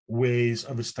ways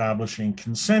of establishing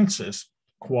consensus,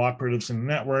 cooperatives and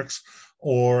networks,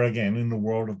 or again, in the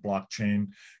world of blockchain,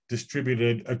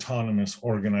 distributed autonomous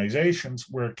organizations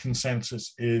where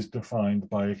consensus is defined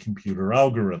by a computer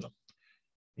algorithm.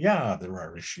 Yeah, there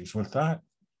are issues with that.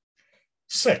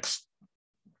 6,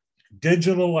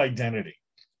 digital identity.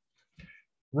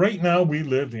 Right now, we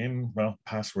live in, well,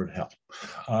 password hell.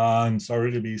 I'm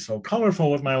sorry to be so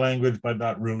colorful with my language, but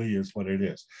that really is what it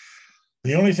is.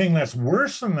 The only thing that's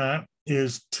worse than that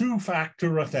is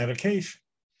two-factor authentication,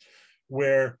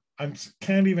 where I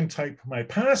can't even type my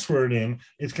password in.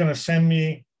 It's going to send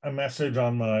me a message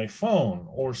on my phone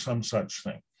or some such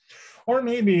thing. Or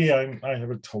maybe I have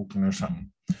a token or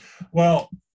something. Well,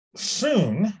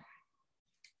 sooner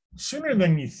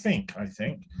than you think, I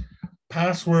think,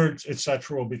 passwords,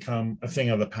 etc., will become a thing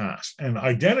of the past, and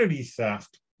identity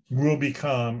theft will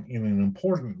become, in an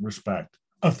important respect,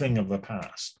 a thing of the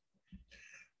past.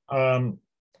 And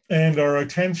our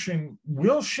attention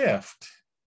will shift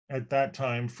at that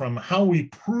time from how we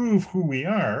prove who we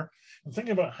are, and think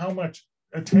about how much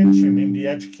attention in the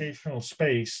educational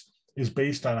space is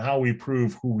based on how we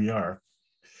prove who we are,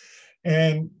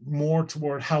 and more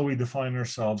toward how we define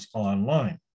ourselves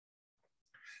online.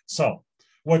 So,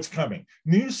 what's coming?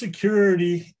 New secure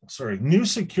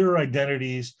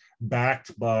identities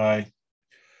backed by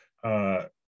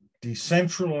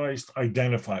decentralized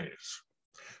identifiers,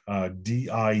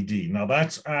 DID. Now,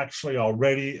 that's actually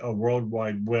already a World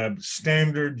Wide Web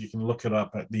standard. You can look it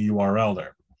up at the URL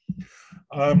there.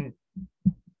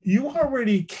 You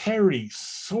already carry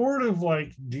sort of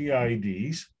like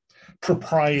DIDs,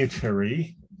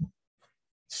 proprietary,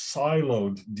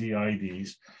 siloed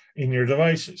DIDs in your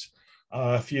devices.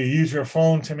 If you use your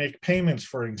phone to make payments,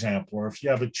 for example, or if you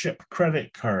have a chip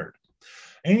credit card,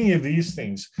 any of these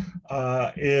things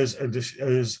is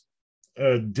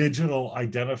a digital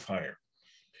identifier.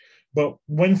 But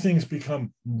when things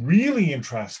become really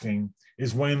interesting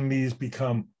is when these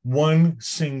become one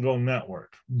single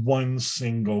network, one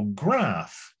single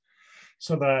graph,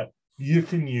 so that you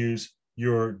can use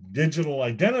your digital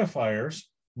identifiers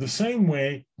the same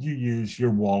way you use your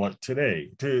wallet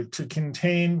today to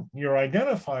contain your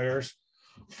identifiers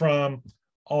from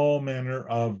all manner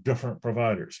of different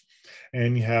providers.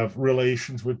 And you have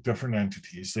relations with different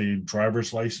entities, the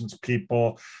driver's license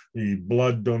people, the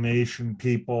blood donation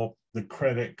people, the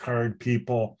credit card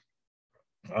people,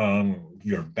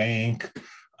 your bank,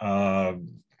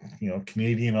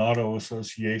 Canadian Auto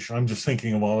Association. I'm just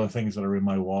thinking of all the things that are in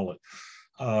my wallet.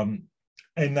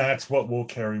 And that's what we'll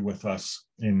carry with us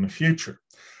in the future.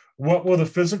 What will the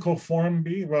physical form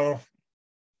be? Well,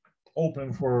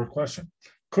 open for a question.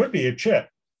 Could be a chip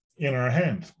in our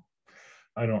hand.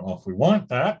 I don't know if we want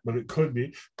that, but it could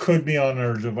be. Could be on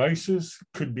our devices,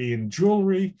 could be in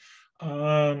jewelry.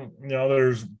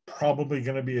 There's probably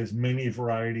going to be as many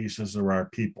varieties as there are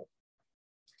people.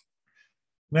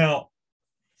 Now,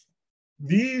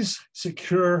 these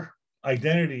secure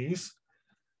identities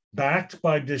backed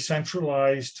by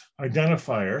decentralized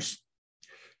identifiers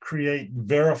create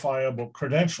verifiable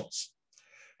credentials,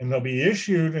 and they'll be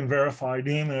issued and verified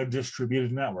in a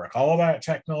distributed network. All of that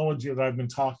technology that I've been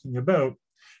talking about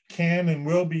can and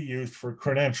will be used for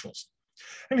credentials.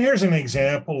 And here's an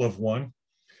example of one.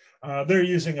 They're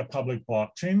using a public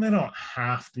blockchain. They don't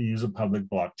have to use a public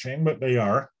blockchain, but they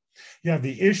are. You have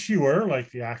the issuer,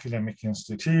 like the academic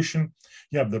institution.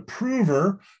 You have the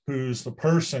prover, who's the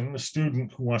person, the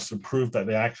student who wants to prove that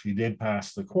they actually did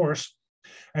pass the course.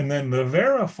 And then the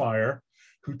verifier,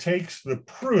 who takes the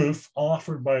proof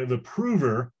offered by the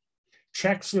prover,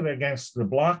 checks it against the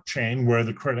blockchain where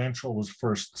the credential was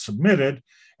first submitted,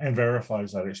 and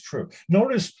verifies that it's true.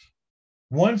 Notice,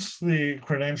 once the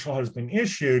credential has been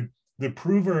issued, the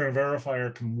prover and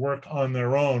verifier can work on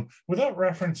their own without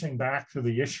referencing back to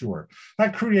the issuer.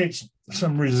 That creates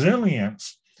some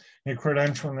resilience in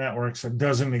credential networks that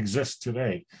doesn't exist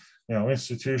today.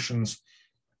 Institutions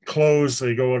close,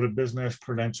 they go out of business,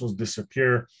 credentials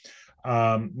disappear.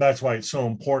 That's why it's so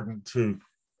important to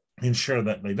ensure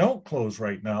that they don't close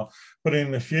right now. But in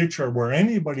the future, where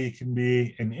anybody can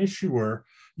be an issuer,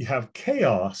 you have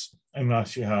chaos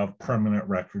unless you have permanent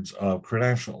records of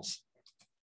credentials.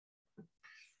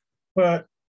 But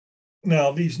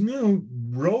now these new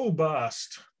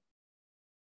robust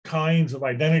kinds of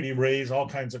identity raise all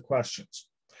kinds of questions.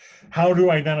 How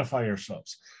to identify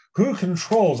yourselves? Who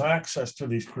controls access to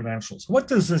these credentials? What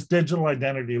does this digital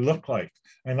identity look like?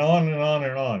 And on and on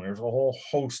and on. There's a whole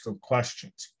host of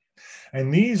questions.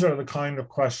 And these are the kind of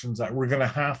questions that we're going to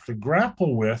have to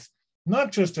grapple with,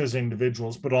 not just as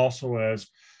individuals, but also as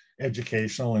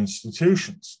educational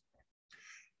institutions.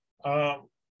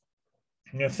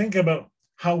 Think about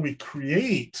how we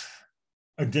create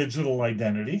a digital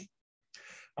identity.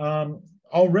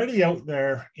 Already out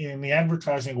there in the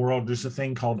advertising world, there's a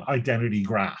thing called identity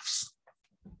graphs,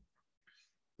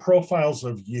 profiles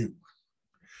of you.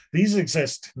 These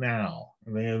exist now.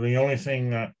 The only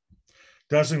thing that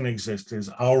doesn't exist is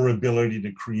our ability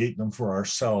to create them for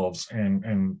ourselves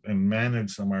and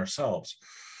manage them ourselves.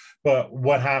 But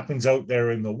what happens out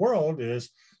there in the world is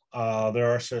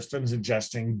there are systems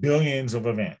ingesting billions of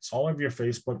events, all of your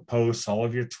Facebook posts, all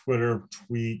of your Twitter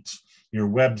tweets, your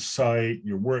website,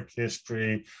 your work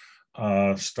history,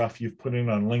 stuff you've put in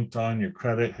on LinkedIn, your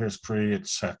credit history,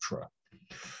 etc.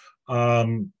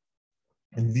 And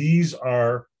these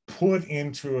are put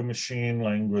into a machine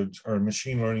language or a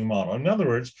machine learning model. In other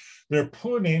words, they're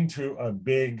put into a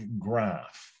big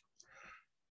graph.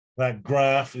 That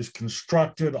graph is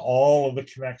constructed, all of the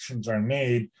connections are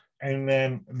made, and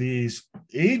then these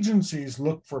agencies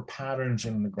look for patterns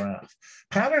in the graph,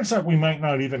 patterns that we might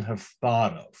not even have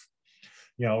thought of.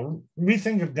 You know, we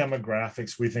think of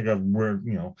demographics, we think of where,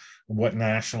 you know, what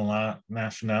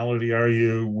nationality are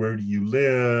you, where do you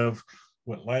live,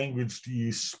 what language do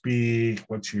you speak,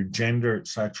 what's your gender,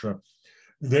 etc.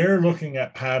 They're looking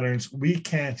at patterns we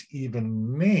can't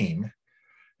even name,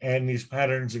 and these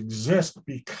patterns exist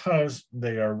because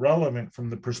they are relevant from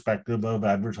the perspective of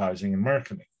advertising and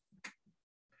marketing.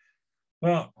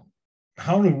 Well,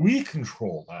 how do we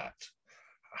control that?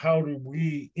 How do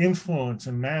we influence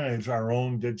and manage our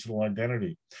own digital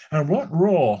identity? And what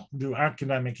role do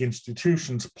academic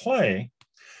institutions play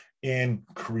in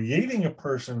creating a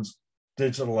person's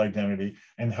digital identity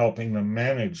and helping them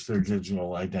manage their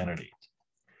digital identity?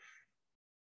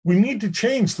 We need to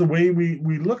change the way we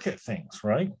look at things,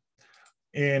 right?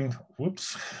 And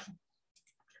whoops,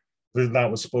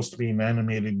 that was supposed to be an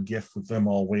animated GIF with them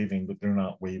all waving, but they're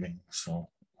not waving. So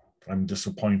I'm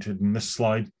disappointed in this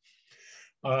slide.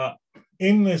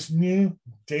 In this new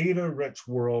data-rich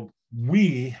world,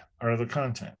 we are the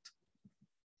content.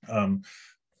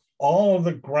 All of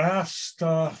the graph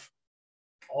stuff,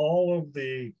 all of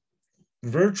the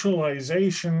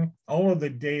virtualization, all of the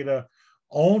data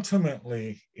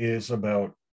ultimately is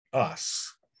about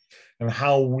us and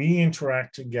how we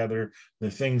interact together,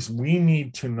 the things we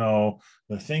need to know,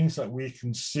 the things that we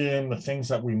consume, the things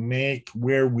that we make,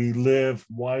 where we live,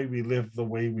 why we live the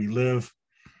way we live.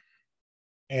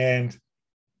 And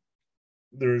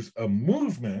there's a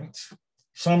movement,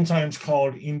 sometimes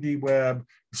called indie web,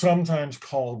 sometimes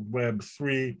called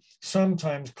Web3,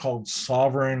 sometimes called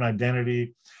sovereign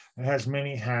identity. It has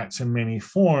many hats and many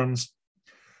forms,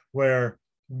 where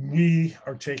we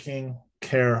are taking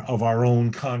care of our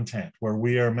own content, where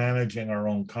we are managing our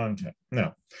own content.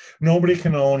 Now, nobody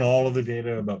can own all of the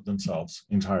data about themselves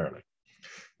entirely,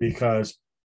 because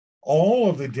all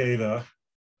of the data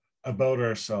about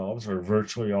ourselves, or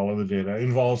virtually all of the data,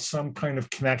 involves some kind of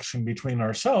connection between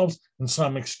ourselves and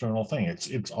some external thing.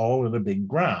 It's all in a big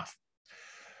graph.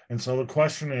 And so the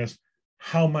question is,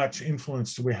 how much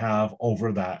influence do we have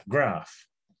over that graph?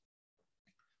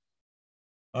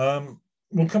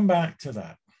 We'll come back to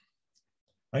that.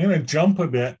 I'm going to jump a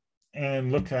bit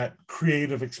and look at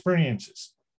creative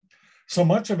experiences. So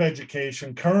much of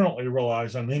education currently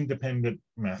relies on independent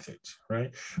methods,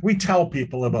 right? We tell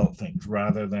people about things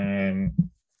rather than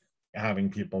having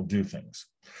people do things.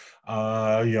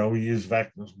 We use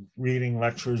reading,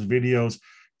 lectures, videos.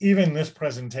 Even this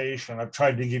presentation, I've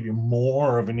tried to give you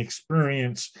more of an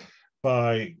experience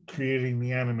by creating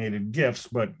the animated GIFs,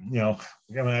 but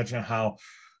imagine how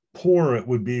poor it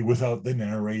would be without the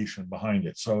narration behind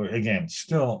it. So again,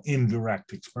 still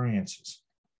indirect experiences.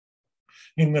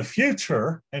 In the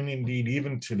future, and indeed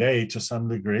even today to some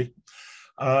degree,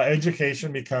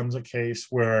 education becomes a case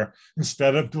where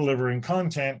instead of delivering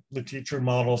content, the teacher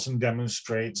models and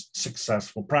demonstrates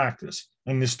successful practice,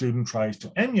 and the student tries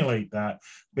to emulate that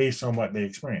based on what they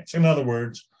experience. In other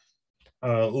words,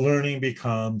 learning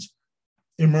becomes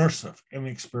immersive and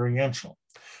experiential.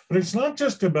 But it's not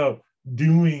just about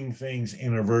doing things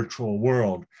in a virtual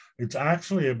world. It's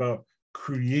actually about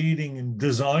creating and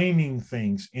designing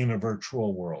things in a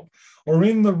virtual world or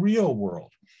in the real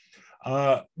world.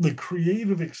 The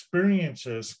creative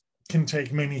experiences can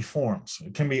take many forms.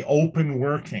 It can be open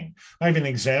working. I have an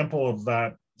example of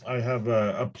that. I have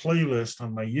a playlist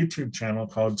on my YouTube channel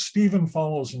called Stephen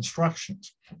Follows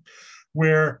Instructions,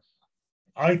 where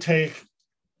I take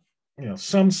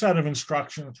some set of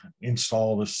instructions,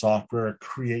 install this software,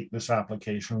 create this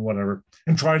application, whatever,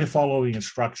 and try to follow the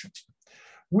instructions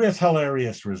with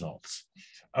hilarious results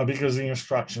because the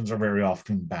instructions are very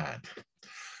often bad.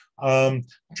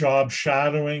 Job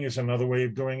shadowing is another way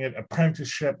of doing it.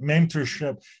 Apprenticeship,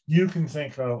 mentorship. You can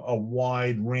think of a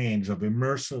wide range of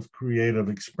immersive creative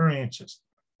experiences.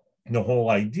 The whole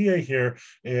idea here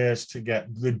is to get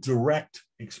the direct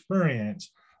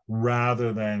experience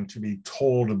rather than to be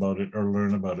told about it or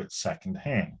learn about it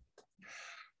secondhand.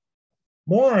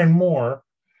 More and more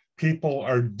people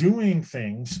are doing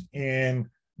things in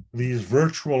these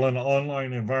virtual and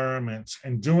online environments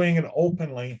and doing it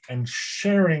openly and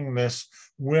sharing this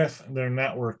with their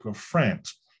network of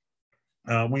friends.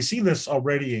 We see this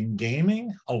already in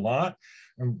gaming a lot,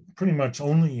 and pretty much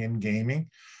only in gaming,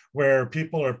 where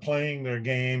people are playing their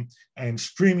game and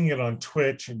streaming it on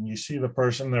Twitch, and you see the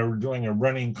person, they're doing a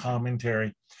running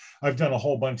commentary. I've done a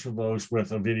whole bunch of those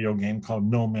with a video game called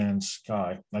No Man's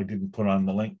Sky. I didn't put on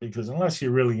the link because unless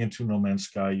you're really into No Man's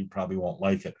Sky, you probably won't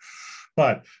like it.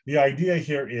 But the idea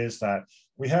here is that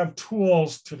we have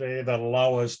tools today that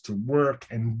allow us to work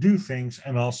and do things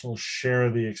and also share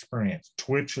the experience.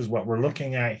 Twitch is what we're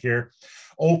looking at here.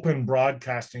 Open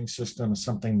broadcasting system is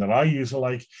something that I use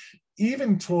like.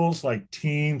 Even tools like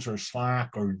Teams or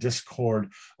Slack or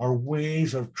Discord are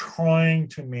ways of trying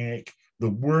to make the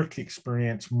work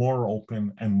experience more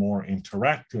open and more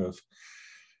interactive.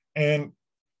 And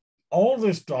all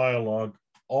this dialogue,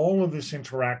 all of this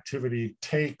interactivity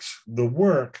takes the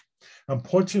work and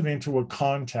puts it into a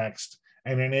context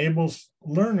and enables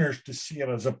learners to see it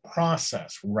as a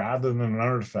process rather than an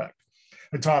artifact.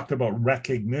 I talked about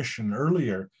recognition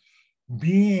earlier.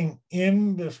 Being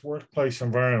in this workplace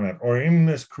environment or in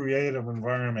this creative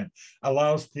environment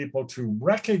allows people to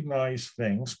recognize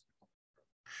things,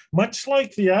 much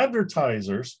like the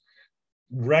advertisers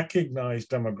recognize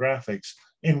demographics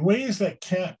in ways that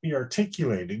can't be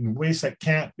articulated, in ways that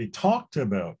can't be talked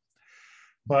about,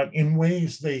 but in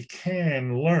ways they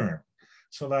can learn,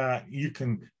 so that you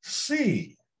can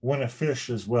see when a fish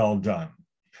is well done.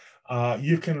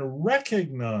 You can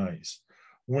recognize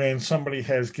when somebody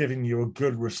has given you a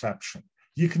good reception.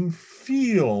 You can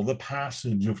feel the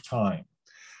passage of time.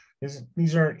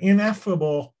 These are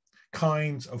ineffable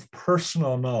kinds of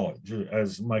personal knowledge,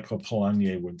 as Michael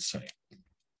Polanyi would say.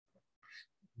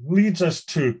 Leads us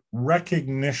to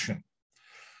recognition.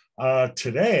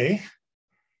 Today,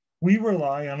 we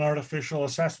rely on artificial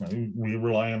assessment. We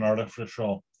rely on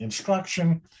artificial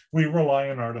instruction. We rely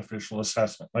on artificial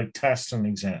assessment, like tests and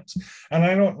exams. And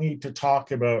I don't need to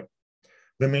talk about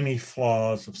the many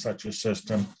flaws of such a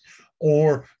system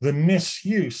or the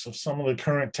misuse of some of the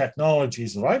current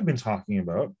technologies that I've been talking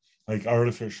about, like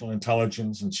artificial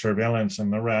intelligence and surveillance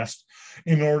and the rest,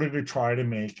 in order to try to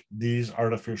make these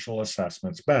artificial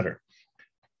assessments better.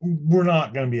 We're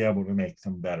not going to be able to make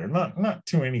them better, not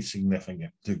to any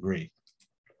significant degree.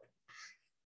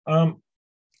 One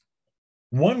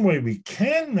way we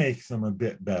can make them a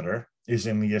bit better is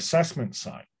in the assessment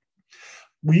side.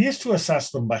 We used to assess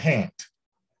them by hand.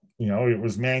 You know, it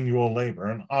was manual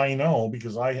labor. And I know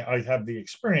because I have the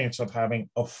experience of having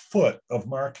a foot of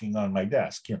marking on my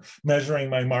desk, you know,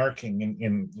 measuring my marking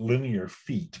in linear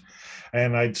feet.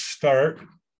 And I'd start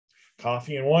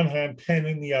coffee in one hand, pen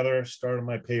in the other, started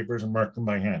my papers and marked them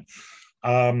by hand.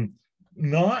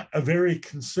 Not a very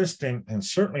consistent and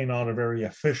certainly not a very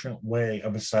efficient way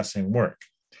of assessing work.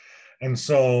 And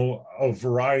so a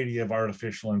variety of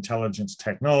artificial intelligence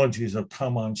technologies have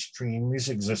come on stream. These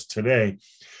exist today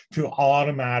to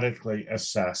automatically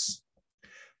assess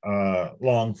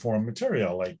long form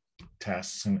material like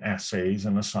tests and essays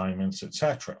and assignments,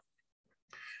 etc.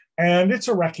 And it's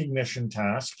a recognition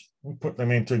task. We put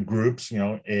them into groups, you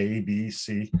know, A, B,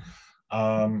 C.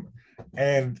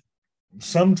 And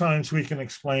sometimes we can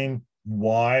explain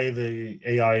why the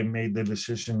AI made the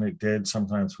decision it did.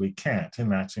 Sometimes we can't,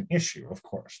 and that's an issue, of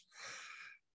course.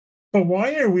 But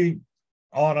why are we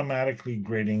automatically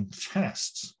grading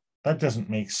tests? That doesn't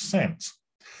make sense.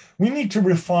 We need to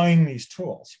refine these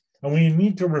tools, and we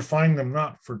need to refine them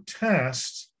not for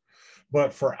tests,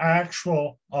 but for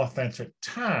actual authentic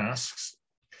tasks.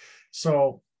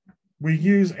 So we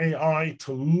use AI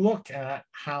to look at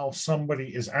how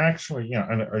somebody is actually, you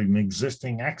know, an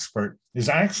existing expert is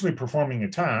actually performing a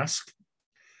task,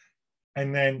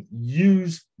 and then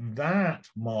use that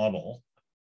model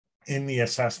in the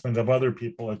assessment of other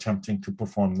people attempting to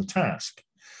perform the task.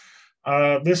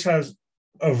 This has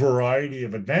a variety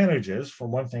of advantages. For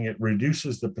one thing, it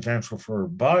reduces the potential for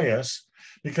bias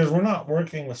because we're not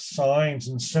working with signs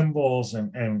and symbols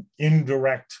and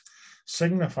indirect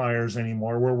signifiers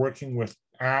anymore. We're working with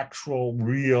actual,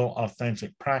 real,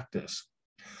 authentic practice.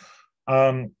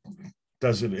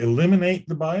 Does it eliminate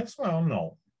the bias? Well,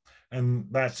 no. And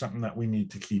that's something that we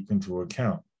need to keep into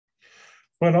account.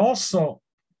 But also,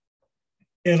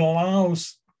 it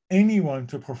allows anyone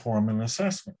to perform an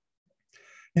assessment.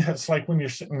 Yeah, it's like when you're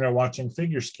sitting there watching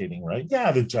figure skating, right?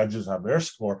 Yeah, the judges have their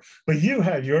score, but you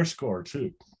had your score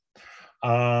too.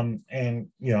 And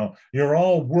you're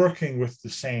all working with the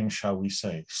same, shall we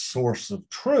say, source of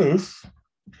truth.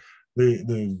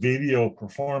 The video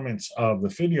performance of the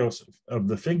videos of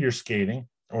the figure skating,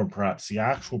 or perhaps the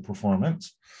actual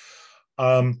performance,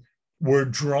 we're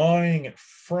drawing it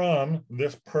from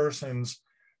this person's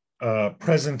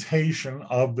presentation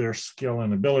of their skill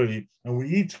and ability, and we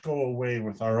each go away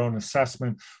with our own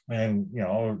assessment. And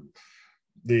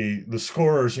the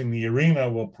scorers in the arena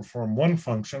will perform one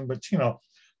function, but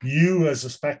you as a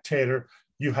spectator,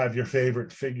 you have your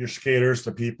favorite figure skaters,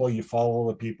 the people you follow,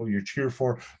 the people you cheer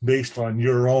for, based on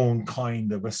your own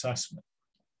kind of assessment.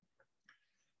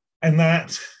 And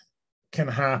that can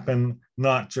happen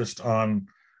not just on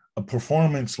a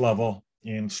performance level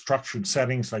in structured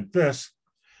settings like this,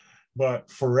 but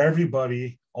for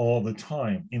everybody all the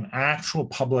time in actual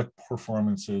public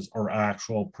performances or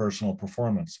actual personal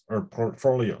performance or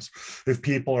portfolios. If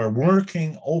people are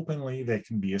working openly, they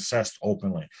can be assessed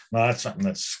openly. Now, that's something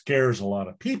that scares a lot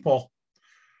of people,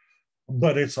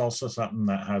 but it's also something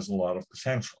that has a lot of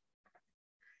potential.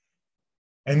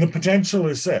 And the potential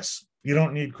is this: you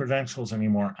don't need credentials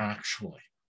anymore, actually.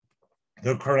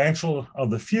 The credential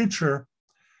of the future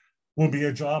will be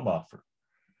a job offer.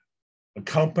 A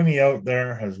company out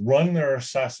there has run their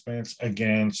assessments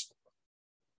against,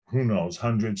 who knows,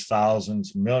 hundreds,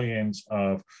 thousands, millions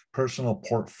of personal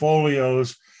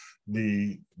portfolios.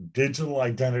 The digital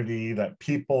identity that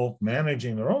people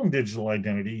managing their own digital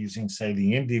identity using, say,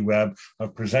 the indie web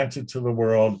have presented to the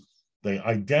world. They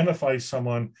identify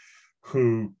someone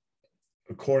who,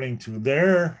 according to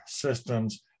their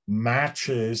systems,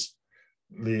 matches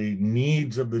the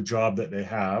needs of the job that they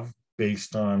have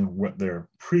based on what their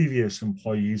previous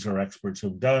employees or experts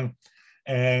have done,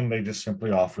 and they just simply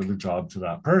offer the job to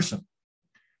that person.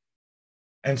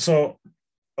 And so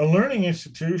a learning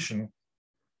institution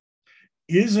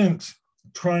isn't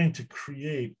trying to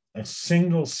create a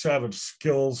single set of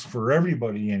skills for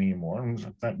everybody anymore,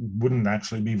 and that wouldn't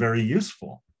actually be very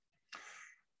useful.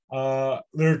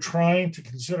 They're trying to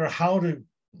consider how to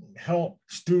help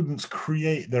students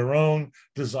create their own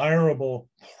desirable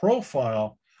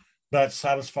profile that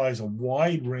satisfies a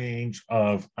wide range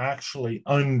of actually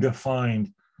undefined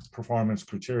performance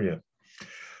criteria.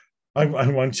 I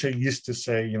once used to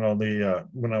say,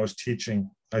 when I was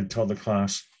teaching, I'd tell the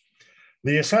class,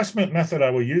 the assessment method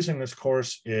I will use in this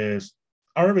course is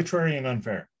arbitrary and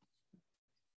unfair,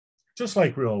 just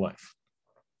like real life.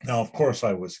 Now, of course,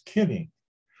 I was kidding,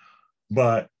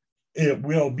 but it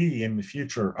will be in the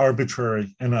future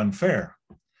arbitrary and unfair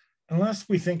unless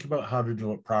we think about how to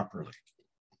do it properly.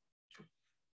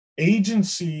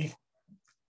 Agency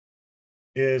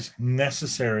is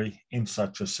necessary in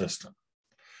such a system.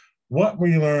 What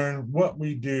we learn, what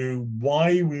we do,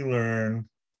 why we learn,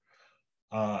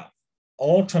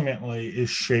 ultimately is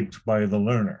shaped by the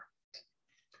learner.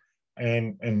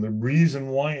 And the reason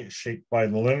why it's shaped by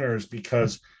the learner is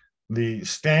because the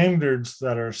standards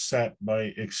that are set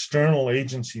by external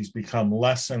agencies become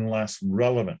less and less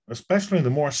relevant, especially the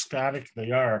more static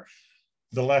they are,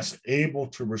 the less able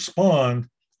to respond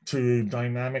to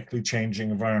dynamically changing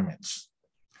environments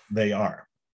they are.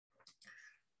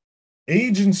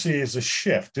 Agency is a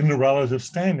shift in the relative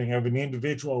standing of an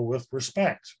individual with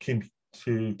respect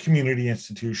to community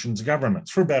institutions,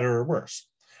 governments, for better or worse.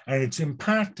 And it's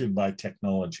impacted by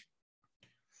technology.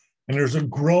 And there's a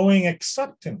growing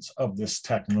acceptance of this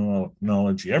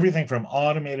technology, everything from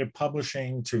automated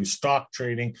publishing to stock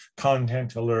trading,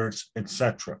 content alerts,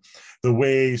 etc. The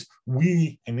ways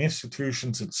we and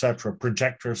institutions, etc.,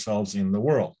 project ourselves in the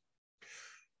world.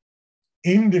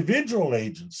 Individual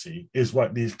agency is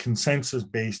what these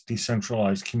consensus-based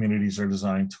decentralized communities are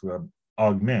designed to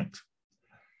augment.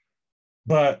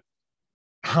 But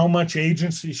how much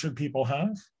agency should people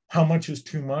have? How much is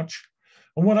too much?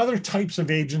 And what other types of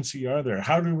agency are there?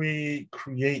 How do we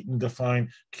create and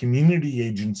define community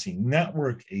agency,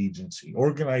 network agency,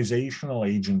 organizational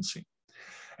agency,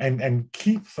 and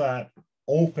keep that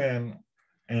open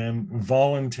and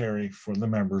voluntary for the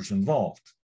members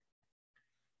involved?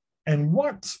 And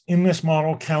what in this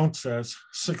model counts as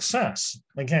success?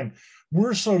 Again,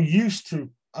 we're so used to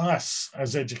us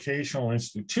as educational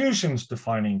institutions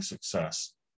defining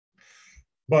success.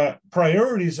 But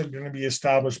priorities are going to be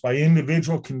established by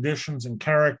individual conditions and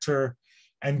character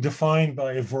and defined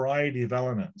by a variety of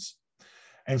elements.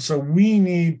 And so we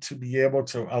need to be able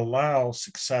to allow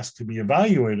success to be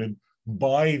evaluated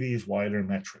by these wider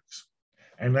metrics.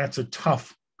 And that's a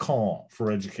tough call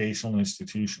for educational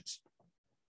institutions.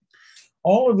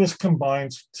 All of this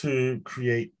combines to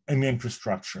create an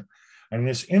infrastructure. And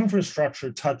this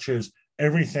infrastructure touches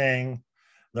everything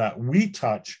that we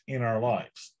touch in our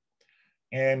lives.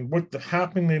 And what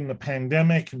happened in the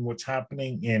pandemic and what's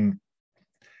happening in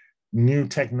new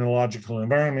technological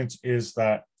environments is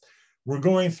that we're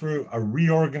going through a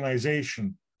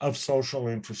reorganization of social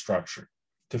infrastructure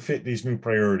to fit these new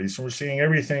priorities. So we're seeing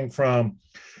everything from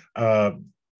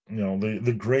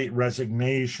the great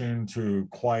resignation to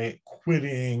quiet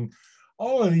quitting.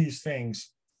 All of these things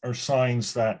are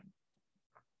signs that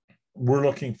we're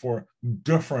looking for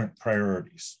different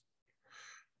priorities.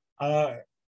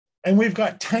 And we've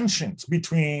got tensions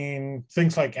between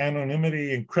things like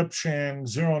anonymity, encryption,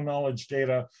 zero knowledge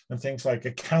data, and things like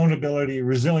accountability,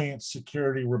 resilience,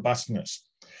 security, robustness.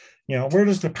 Where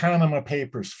does the Panama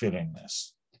Papers fit in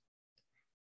this?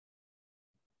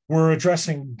 We're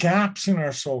addressing gaps in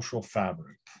our social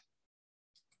fabric.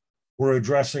 We're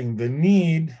addressing the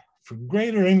need for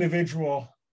greater individual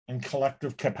and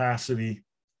collective capacity.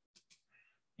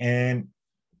 And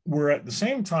we're at the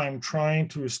same time trying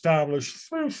to establish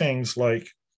through things like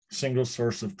single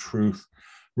source of truth,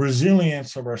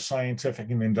 resilience of our scientific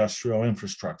and industrial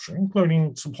infrastructure,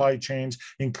 including supply chains,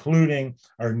 including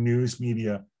our news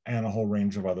media, and a whole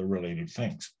range of other related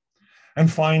things.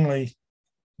 And finally,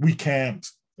 we can't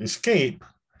escape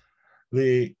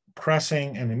the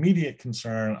pressing and immediate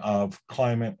concern of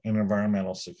climate and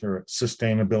environmental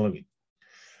sustainability.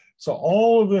 So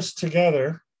all of this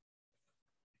together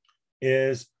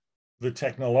is the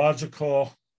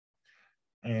technological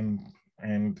and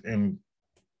I'm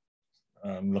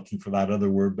looking for that other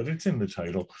word, but it's in the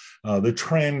title, the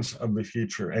trends of the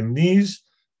future. And these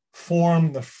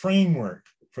form the framework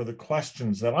for the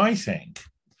questions that I think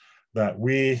that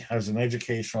we as an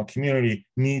educational community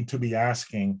need to be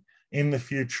asking in the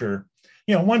future,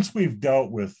 once we've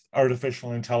dealt with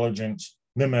artificial intelligence,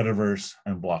 the metaverse,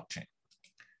 and blockchain.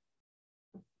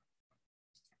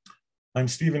 I'm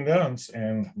Stephen Downs,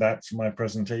 and that's my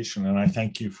presentation, and I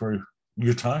thank you for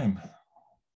your time.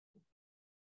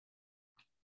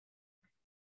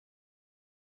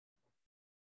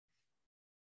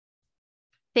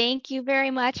 Thank you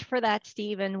very much for that,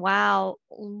 Stephen. Wow,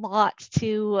 lots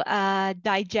to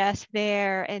digest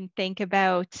there and think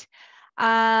about.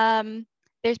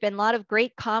 There's been a lot of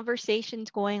great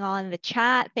conversations going on in the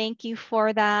chat. Thank you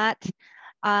for that.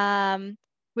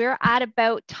 We're at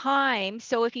about time.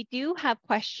 So if you do have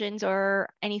questions or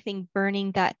anything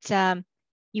burning that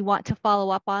you want to follow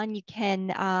up on, you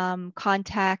can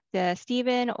contact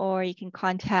Stephen, or you can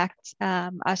contact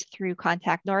us through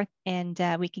Contact North, and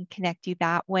we can connect you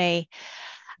that way.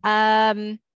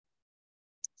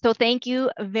 So thank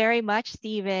you very much,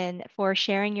 Stephen, for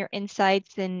sharing your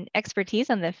insights and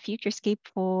expertise on the futurescape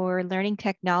for learning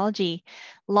technology.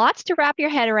 Lots to wrap your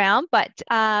head around, but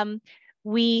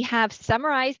we have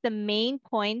summarized the main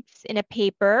points in a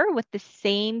paper with the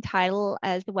same title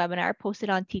as the webinar posted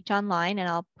on Teach Online, and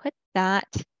I'll put that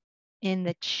in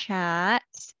the chat.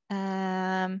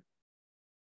 So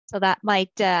that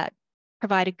might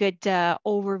provide a good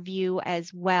overview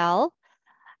as well.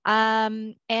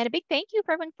 And a big thank you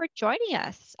for everyone for joining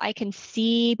us. I can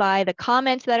see by the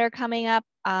comments that are coming up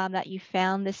that you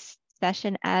found this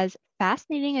session as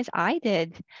fascinating as I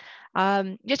did.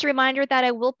 Just a reminder that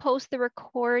I will post the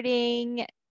recording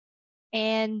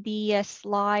and the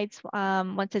slides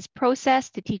once it's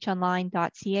processed to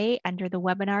teachonline.ca under the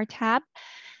webinar tab,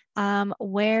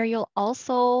 where you'll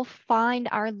also find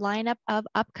our lineup of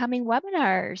upcoming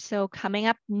webinars. So coming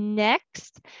up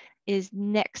next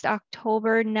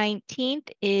October 19th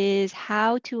is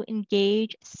How to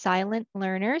Engage Silent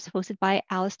Learners, hosted by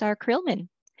Alistair Creelman.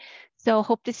 So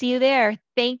hope to see you there.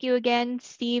 Thank you again,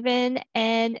 Stephen,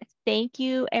 and thank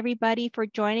you everybody for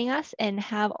joining us, and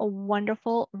have a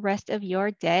wonderful rest of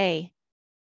your day.